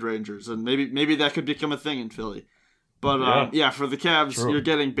and mid-rangers, and maybe that could become a thing in Philly. But, for the Cavs, True. you're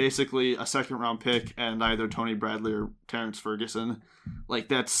getting basically a second-round pick and either Tony Bradley or Terrence Ferguson. Like,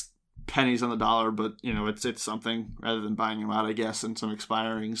 that's pennies on the dollar, but, it's something rather than buying him out, I guess, and some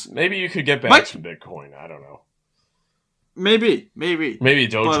expirings. Maybe you could get back some Bitcoin. I don't know. Maybe. Maybe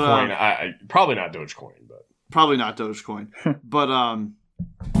Dogecoin. I probably not Dogecoin, but... Probably not Dogecoin. But,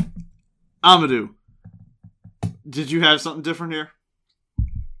 Amadou, did you have something different here?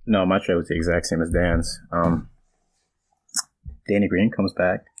 No, my trade was the exact same as Dan's. Danny Green comes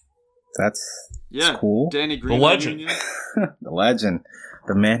back. That's cool. Danny Green. The legend. The legend.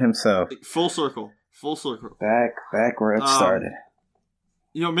 The man himself. Full circle. Back where it started.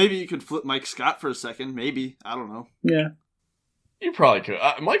 Maybe you could flip Mike Scott for a second. Maybe. I don't know. Yeah. You probably could.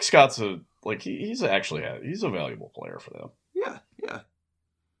 Mike Scott's he's a valuable player for them. Yeah.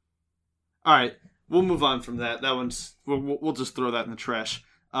 All right. We'll move on from that. That one's... We'll just throw that in the trash.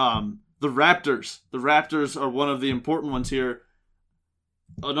 The Raptors. The Raptors are one of the important ones here.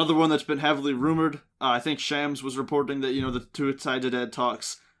 Another one that's been heavily rumored. I think Shams was reporting that, the two sides had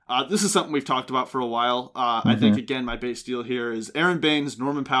talks. This is something we've talked about for a while. I think, again, my base deal here is Aaron Baines,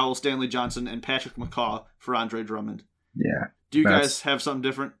 Norman Powell, Stanley Johnson, and Patrick McCaw for Andre Drummond. Yeah. Do you guys have something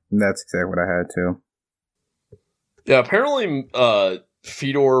different? That's exactly what I had, too. Yeah, apparently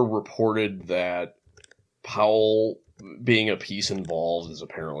Fedor reported that Powell being a piece involved is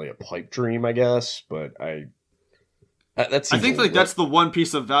apparently a pipe dream, I guess, but I think that's the one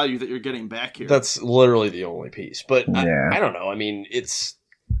piece of value that you're getting back here. That's literally the only piece. But I don't know. I mean, he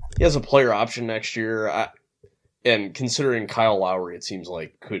has a player option next year, and considering Kyle Lowry, it seems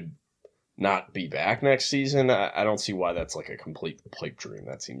like could not be back next season. I don't see why that's like a complete pipe dream.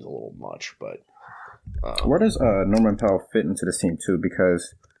 That seems a little much. But where does Norman Powell fit into this team too?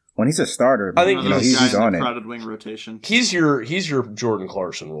 Because when he's a starter, I think he's on the it. crowded wing rotation. He's your Jordan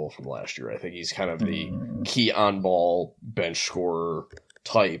Clarkson role from last year. I think he's kind of the key on ball bench scorer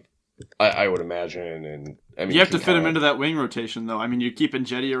type. I would imagine, and I mean you have to fit him into that wing rotation, though. I mean, you're keeping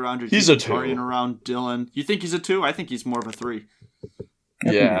Jetty around. He's a 2. Around Dylan. You think he's a 2? I think he's more of a 3.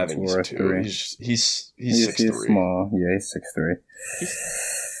 I think he's a 2. He's 6'3". He's small. Yeah, he's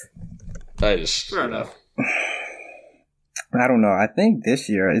 6'3". Fair enough. I don't know. I think this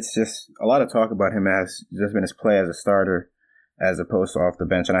year it's just a lot of talk about him has just been his play as a starter as opposed to off the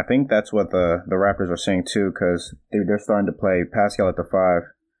bench. And I think that's what the Raptors are saying too, because they're starting to play Pascal at the 5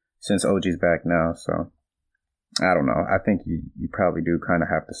 since OG's back now. So I don't know. I think you probably do kind of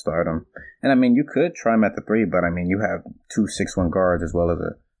have to start him. And I mean, you could try him at the 3, but I mean, you have 2 6'1" guards as well as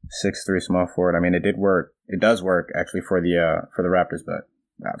a 6'3" small forward. I mean, it did work. It does work actually for the Raptors, but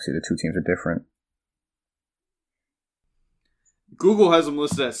obviously the two teams are different. Google has him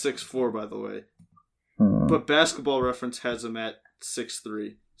listed at 6'4", by the way. But Basketball Reference has him at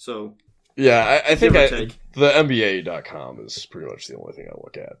 6'3". So yeah, I think the NBA.com is pretty much the only thing I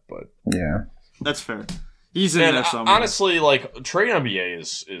look at. But yeah, that's fair. He's in there somewhere. Honestly, like Trade NBA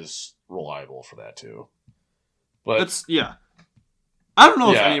is reliable for that too. But I don't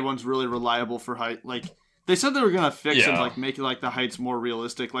know if anyone's really reliable for height. Like they said they were gonna fix it, like make like the heights more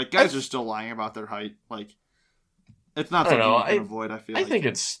realistic. Like guys are still lying about their height. Like it's not something you can avoid. I think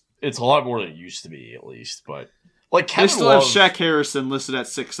it's a lot more than it used to be, at least. But like Kevin they still have Shaq Harrison listed at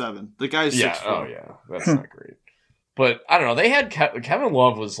 6'7". The guy's 6'4". Oh yeah, that's not great. But I don't know. They had Kevin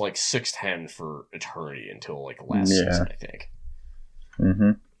Love was like 6'10" for eternity until like last season, I think.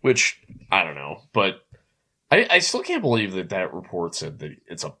 Mm-hmm. Which I don't know, but I still can't believe that report said that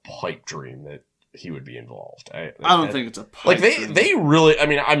it's a pipe dream that he would be involved. I don't think it's a pipe dream. They really. I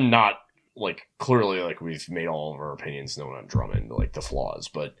mean, I'm not like clearly like we've made all of our opinions known on Drummond, like the flaws,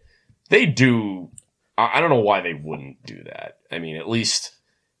 but they do. I don't know why they wouldn't do that. I mean, at least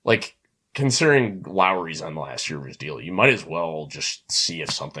like. Considering Lowry's on the last year of his deal, you might as well just see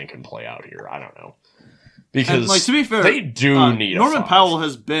if something can play out here. I don't know. Because like, to be fair, they do need Norman Powell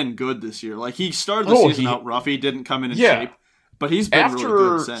has been good this year. Like he started the season out rough. He didn't come in shape, but he's been really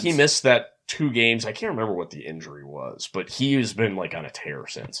good since. He missed that 2 games. I can't remember what the injury was, but he has been like on a tear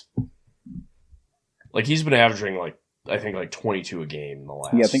since. Like he's been averaging like I think like 22 a game in the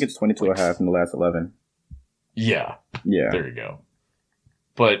last. Yeah, I think it's 22 and a half in the last 11. Yeah. There you go.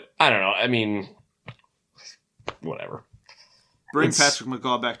 But, I don't know. I mean, whatever. Bring Patrick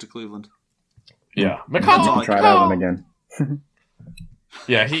McCaw back to Cleveland. Yeah. McCaw! Try that one again.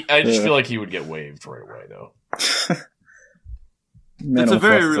 Yeah, I just feel like he would get waived right away, though. It's a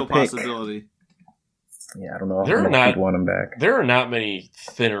very real possibility. Yeah, I don't know if you'd want him back. There are not many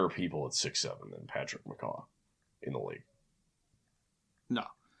thinner people at 6'7" than Patrick McCaw in the league. No.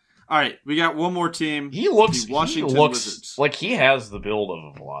 All right, we got one more team. He looks Wizards. like he has the build of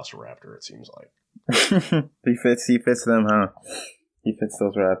a Velociraptor, it seems like. He fits them, huh? He fits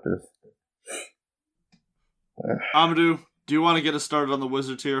those Raptors. Amadou, do you want to get us started on the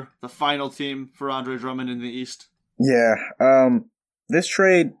Wizards here? The final team for Andre Drummond in the East? Yeah. This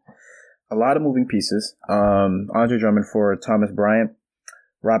trade, a lot of moving pieces. Andre Drummond for Thomas Bryant,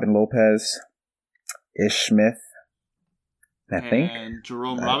 Robin Lopez, Ish Smith, and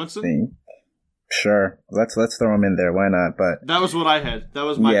Jerome Robinson? Sure. Let's throw him in there. Why not? But that was what I had. That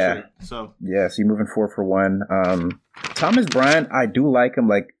was my trade. So you're moving 4 for 1. Thomas Bryant, I do like him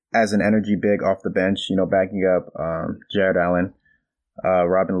like as an energy big off the bench, backing up Jared Allen.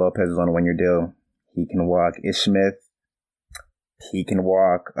 Robin Lopez is on a 1-year deal. He can walk. Ish Smith, he can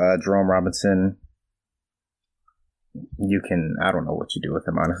walk. Jerome Robinson, I don't know what you do with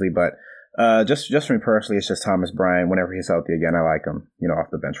him, honestly, but just for me personally, it's just Thomas Bryant. Whenever he's healthy again, I like him,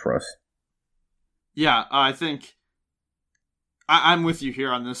 off the bench for us. Yeah, I think I'm with you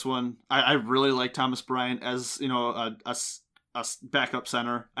here on this one. I really like Thomas Bryant as, a backup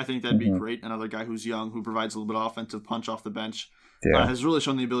center. I think that'd be great. Another guy who's young, who provides a little bit of offensive punch off the bench. Yeah. Has really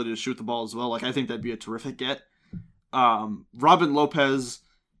shown the ability to shoot the ball as well. Like, I think that'd be a terrific get. Robin Lopez,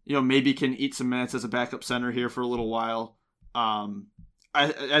 maybe can eat some minutes as a backup center here for a little while.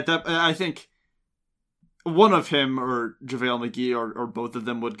 I think one of him or JaVale McGee or both of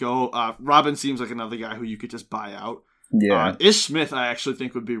them would go. Robin seems like another guy who you could just buy out. Yeah. Ish Smith, I actually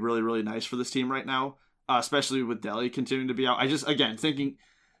think would be really, really nice for this team right now, especially with Delly continuing to be out. I just, again, thinking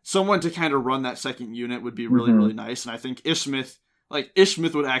someone to kind of run that second unit would be really, really nice. And I think Ish Smith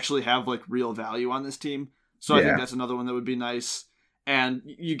would actually have like real value on this team. So I think that's another one that would be nice. And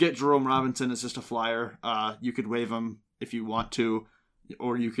you get Jerome Robinson as just a flyer. You could waive him if you want to,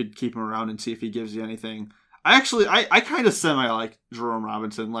 or you could keep him around and see if he gives you anything. I kind of semi like Jerome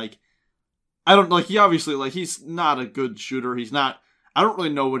Robinson. Like, I don't like, he obviously, like, he's not a good shooter. He's not, I don't really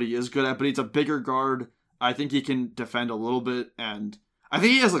know what he is good at, but he's a bigger guard. I think he can defend a little bit, and I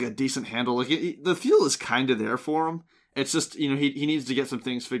think he has like a decent handle. Like, the feel is kind of there for him. It's just, he needs to get some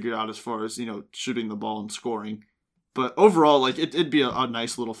things figured out as far as, shooting the ball and scoring. But overall, like, it'd be a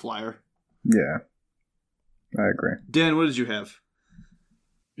nice little flyer. Yeah. I agree. Dan, what did you have?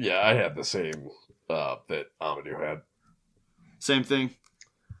 Yeah, I had the same that Amadou had. Same thing?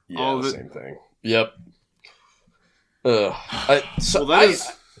 Yeah, all of it? Same thing. Yep.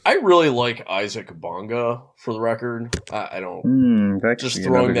 I really like Isaac Bonga, for the record. I don't... just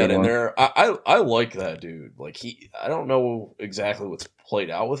throwing that in there. I like that dude. Like, I don't know exactly what's played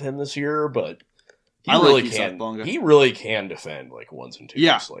out with him this year, but he really can defend, like, 1s and 2s.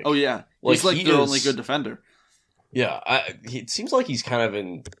 Yeah. Like, oh, yeah. He's like their only good defender. Yeah. It seems like he's kind of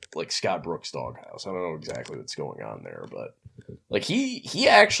in, like, Scott Brooks' doghouse. I don't know exactly what's going on there, but... Like, he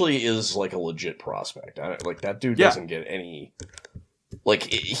actually is, like, a legit prospect. Like, that dude doesn't get any... Like,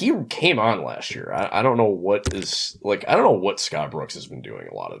 he came on last year. I don't know what is... Like, I don't know what Scott Brooks has been doing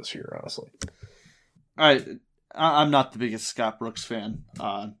a lot of this year, honestly. I'm not the biggest Scott Brooks fan.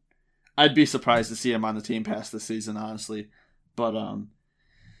 I'd be surprised to see him on the team past this season, honestly. But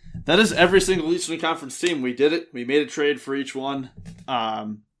that is every single Eastern Conference team. We did it. We made a trade for each one.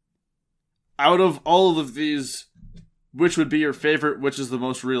 Out of all of these... Which would be your favorite? Which is the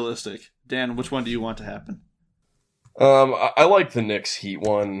most realistic? Dan, which one do you want to happen? I like the Knicks Heat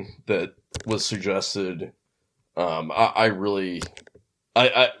one that was suggested. I don't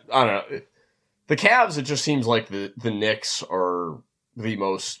know. The Cavs, it just seems like the Knicks are the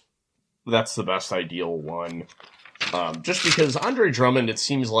most... That's the best ideal one. Just because Andre Drummond, it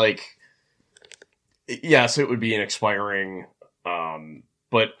seems like... Yes, it would be an expiring...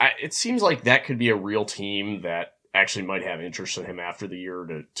 but it seems like that could be a real team that actually might have interest in him after the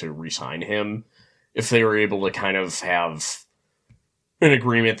year to re-sign him if they were able to kind of have an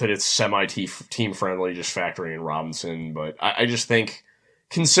agreement that it's semi-team friendly, just factoring in Robinson. But I just think,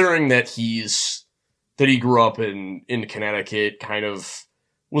 considering that he grew up in Connecticut, kind of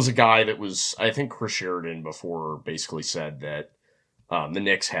was a guy that was, I think Chris Sheridan before basically said that the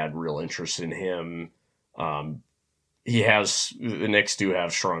Knicks had real interest in him. The Knicks do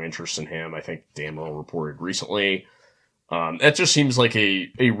have strong interest in him. I think Dan Merle reported recently. That just seems like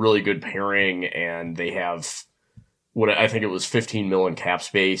a really good pairing, and they have what I think it was $15 million cap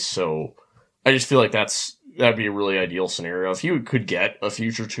space. So I just feel like that'd be a really ideal scenario. If you could get a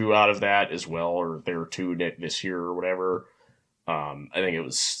future 2 out of that as well, or there are 2 this year or whatever. I think it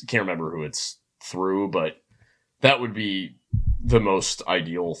was, can't remember who it's through, but that would be the most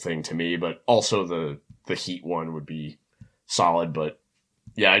ideal thing to me. But also the Heat one would be solid, but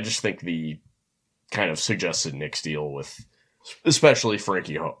yeah, I just think the kind of suggested Knicks deal with especially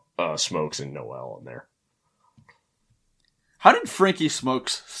Frankie Smokes and Noel in there. How did Frankie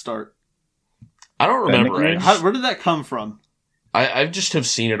Smokes start? I don't remember. Where did that come from? I just have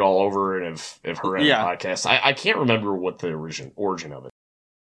seen it all over and have heard it on podcasts. I can't remember what the origin of it.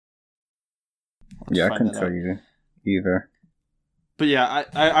 I couldn't tell you either. But yeah,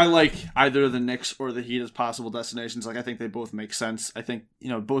 I like either the Knicks or the Heat as possible destinations. Like, I think they both make sense. I think,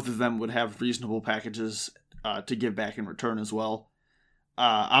 both of them would have reasonable packages to give back in return as well.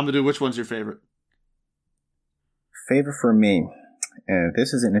 Amadou, which one's your favorite? Favorite for me, and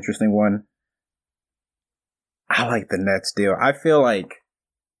this is an interesting one. I like the Nets deal. I feel like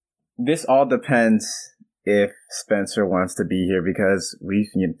this all depends if Spencer wants to be here, because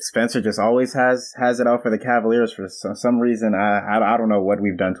Spencer just always has it out for the Cavaliers for some reason. I don't know what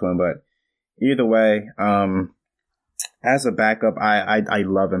we've done to him, but either way, as a backup, I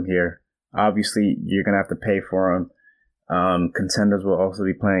love him here. Obviously, you're gonna have to pay for him. Contenders will also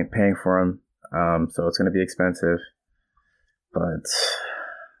be paying for him, so it's gonna be expensive. But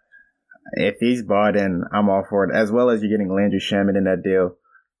if he's bought in, I'm all for it. As well as you're getting Landry Shamet in that deal,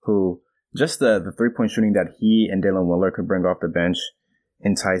 who just the 3-point shooting that he and Dylan Willer could bring off the bench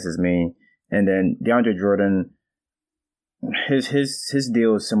entices me. And then DeAndre Jordan, his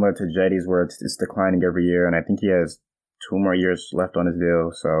deal is similar to Jetty's, where it's declining every year, and I think he has 2 more years left on his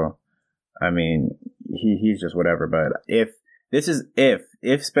deal. So, I mean, he's just whatever. But if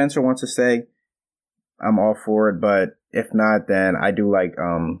Spencer wants to stay, I'm all for it. But if not, then I do like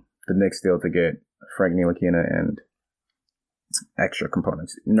the Knicks deal to get Frank Ntilikina and extra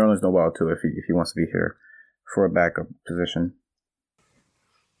components. Nerlens Noel too, if he wants to be here for a backup position.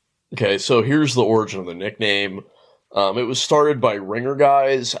 Okay, so here's the origin of the nickname. It was started by Ringer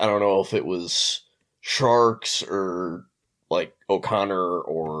guys. I don't know if it was Sharks or like O'Connor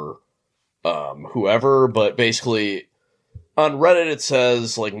or whoever, but basically on Reddit it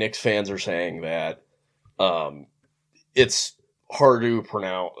says like Knicks fans are saying that it's hard to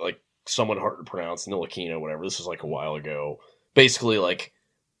pronounce, like somewhat hard to pronounce, Ntilikina, whatever. This was like a while ago. Basically, like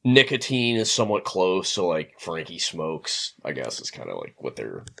nicotine is somewhat close, so like Frankie Smokes, I guess, is kind of like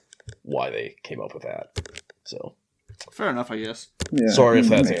why they came up with that. So fair enough, I guess. Yeah, sorry if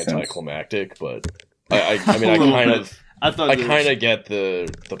that's anticlimactic, but I mean, I kind of get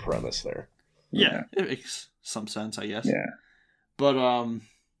the premise there. Yeah, it makes some sense, I guess. Yeah. But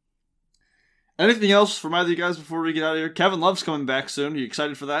anything else from either of you guys before we get out of here? Kevin Love's coming back soon. Are you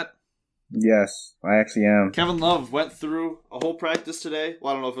excited for that? Yes, I actually am. Kevin Love went through a whole practice today.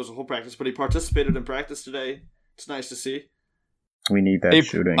 Well, I don't know if it was a whole practice, but he participated in practice today. It's nice to see. We need that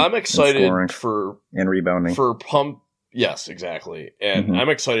shooting. I'm excited and rebounding. For pump. Yes, exactly. And I'm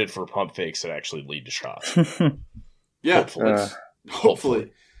excited for pump fakes that actually lead to shots. Yeah.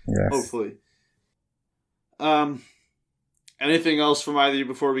 Hopefully. Yes. Hopefully. Anything else from either of you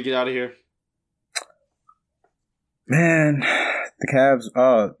before we get out of here? Man, the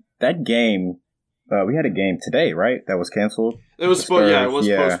Cavs, that game, we had a game today, right? That was canceled? It was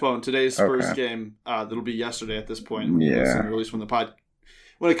postponed. Today's Spurs game, that'll be yesterday at this point. Yeah. At least when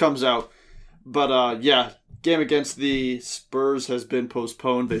it comes out. But, game against the Spurs has been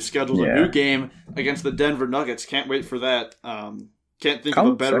postponed. They scheduled a new game against the Denver Nuggets. Can't wait for that. Can't think of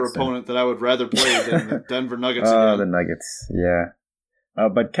a better opponent that I would rather play than the Denver Nuggets again. The Nuggets, yeah.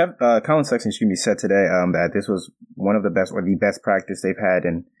 But Colin Sexton said today that this was one of the best, or the best practice they've had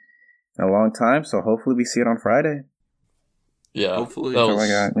in a long time. So hopefully we see it on Friday. Yeah, hopefully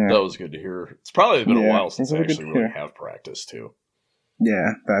that was good to hear. It's probably been a while since they actually really have practice too.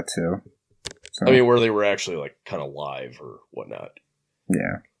 Yeah, that too. So, I mean, where they were actually like kind of live or whatnot.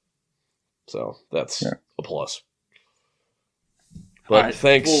 Yeah. So that's a plus. But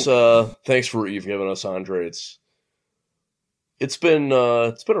thanks for what you've given us, Andre. It's been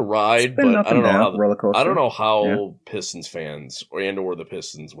a ride, but I don't know how Pistons fans or the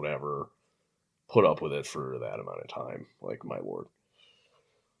Pistons would ever put up with it for that amount of time. Like, my lord.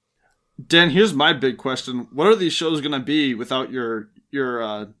 Dan, here's my big question: what are these shows going to be without your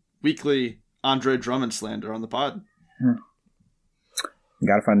weekly Andre Drummond slander on the pod? You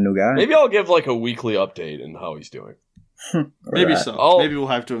gotta find a new guy. Maybe I'll give like a weekly update on how he's doing. Maybe so. Maybe we'll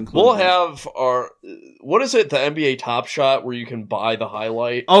have to include. We'll have our what is it? The NBA Top Shot, where you can buy the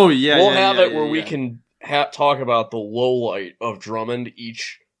highlight. Oh yeah, we'll have it where we can talk about the low light of Drummond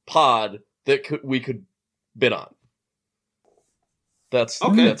each pod that we could bid on. That's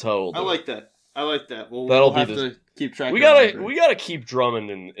okay. That's how we'll do I like that. We'll have to keep track. We gotta keep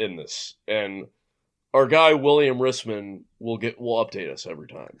Drummond in this, and our guy William Rissman will update us every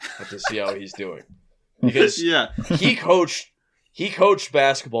time to see how he's doing. Because he coached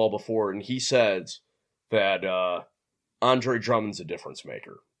basketball before, and he says that Andre Drummond's a difference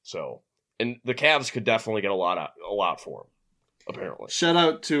maker. So, and the Cavs could definitely get a lot for him, apparently. Shout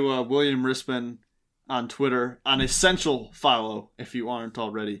out to William Rispin on Twitter, on Essential follow if you aren't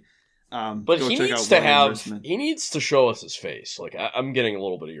already. But he needs to he needs to show us his face. Like, I'm getting a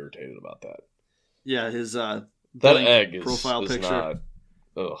little bit irritated about that. Yeah, his that egg profile is picture. Not,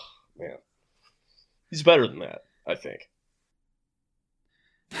 ugh, man. He's better than that, I think.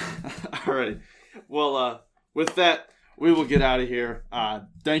 Alrighty. Well, with that, we will get out of here.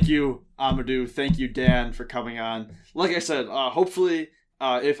 Thank you, Amadou. Thank you, Dan, for coming on. Like I said, hopefully,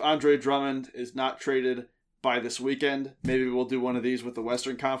 if Andre Drummond is not traded by this weekend, maybe we'll do one of these with the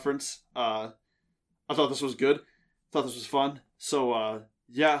Western Conference. I thought this was good. Thought this was fun. So,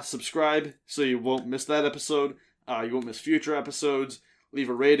 subscribe so you won't miss that episode. You won't miss future episodes. Leave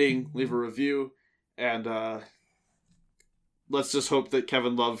a rating, leave a review, and let's just hope that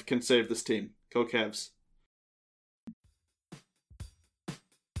Kevin Love can save this team. Go Cavs.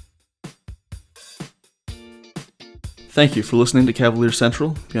 Thank you for listening to Cavalier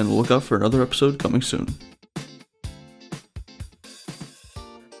Central. Be on the lookout for another episode coming soon.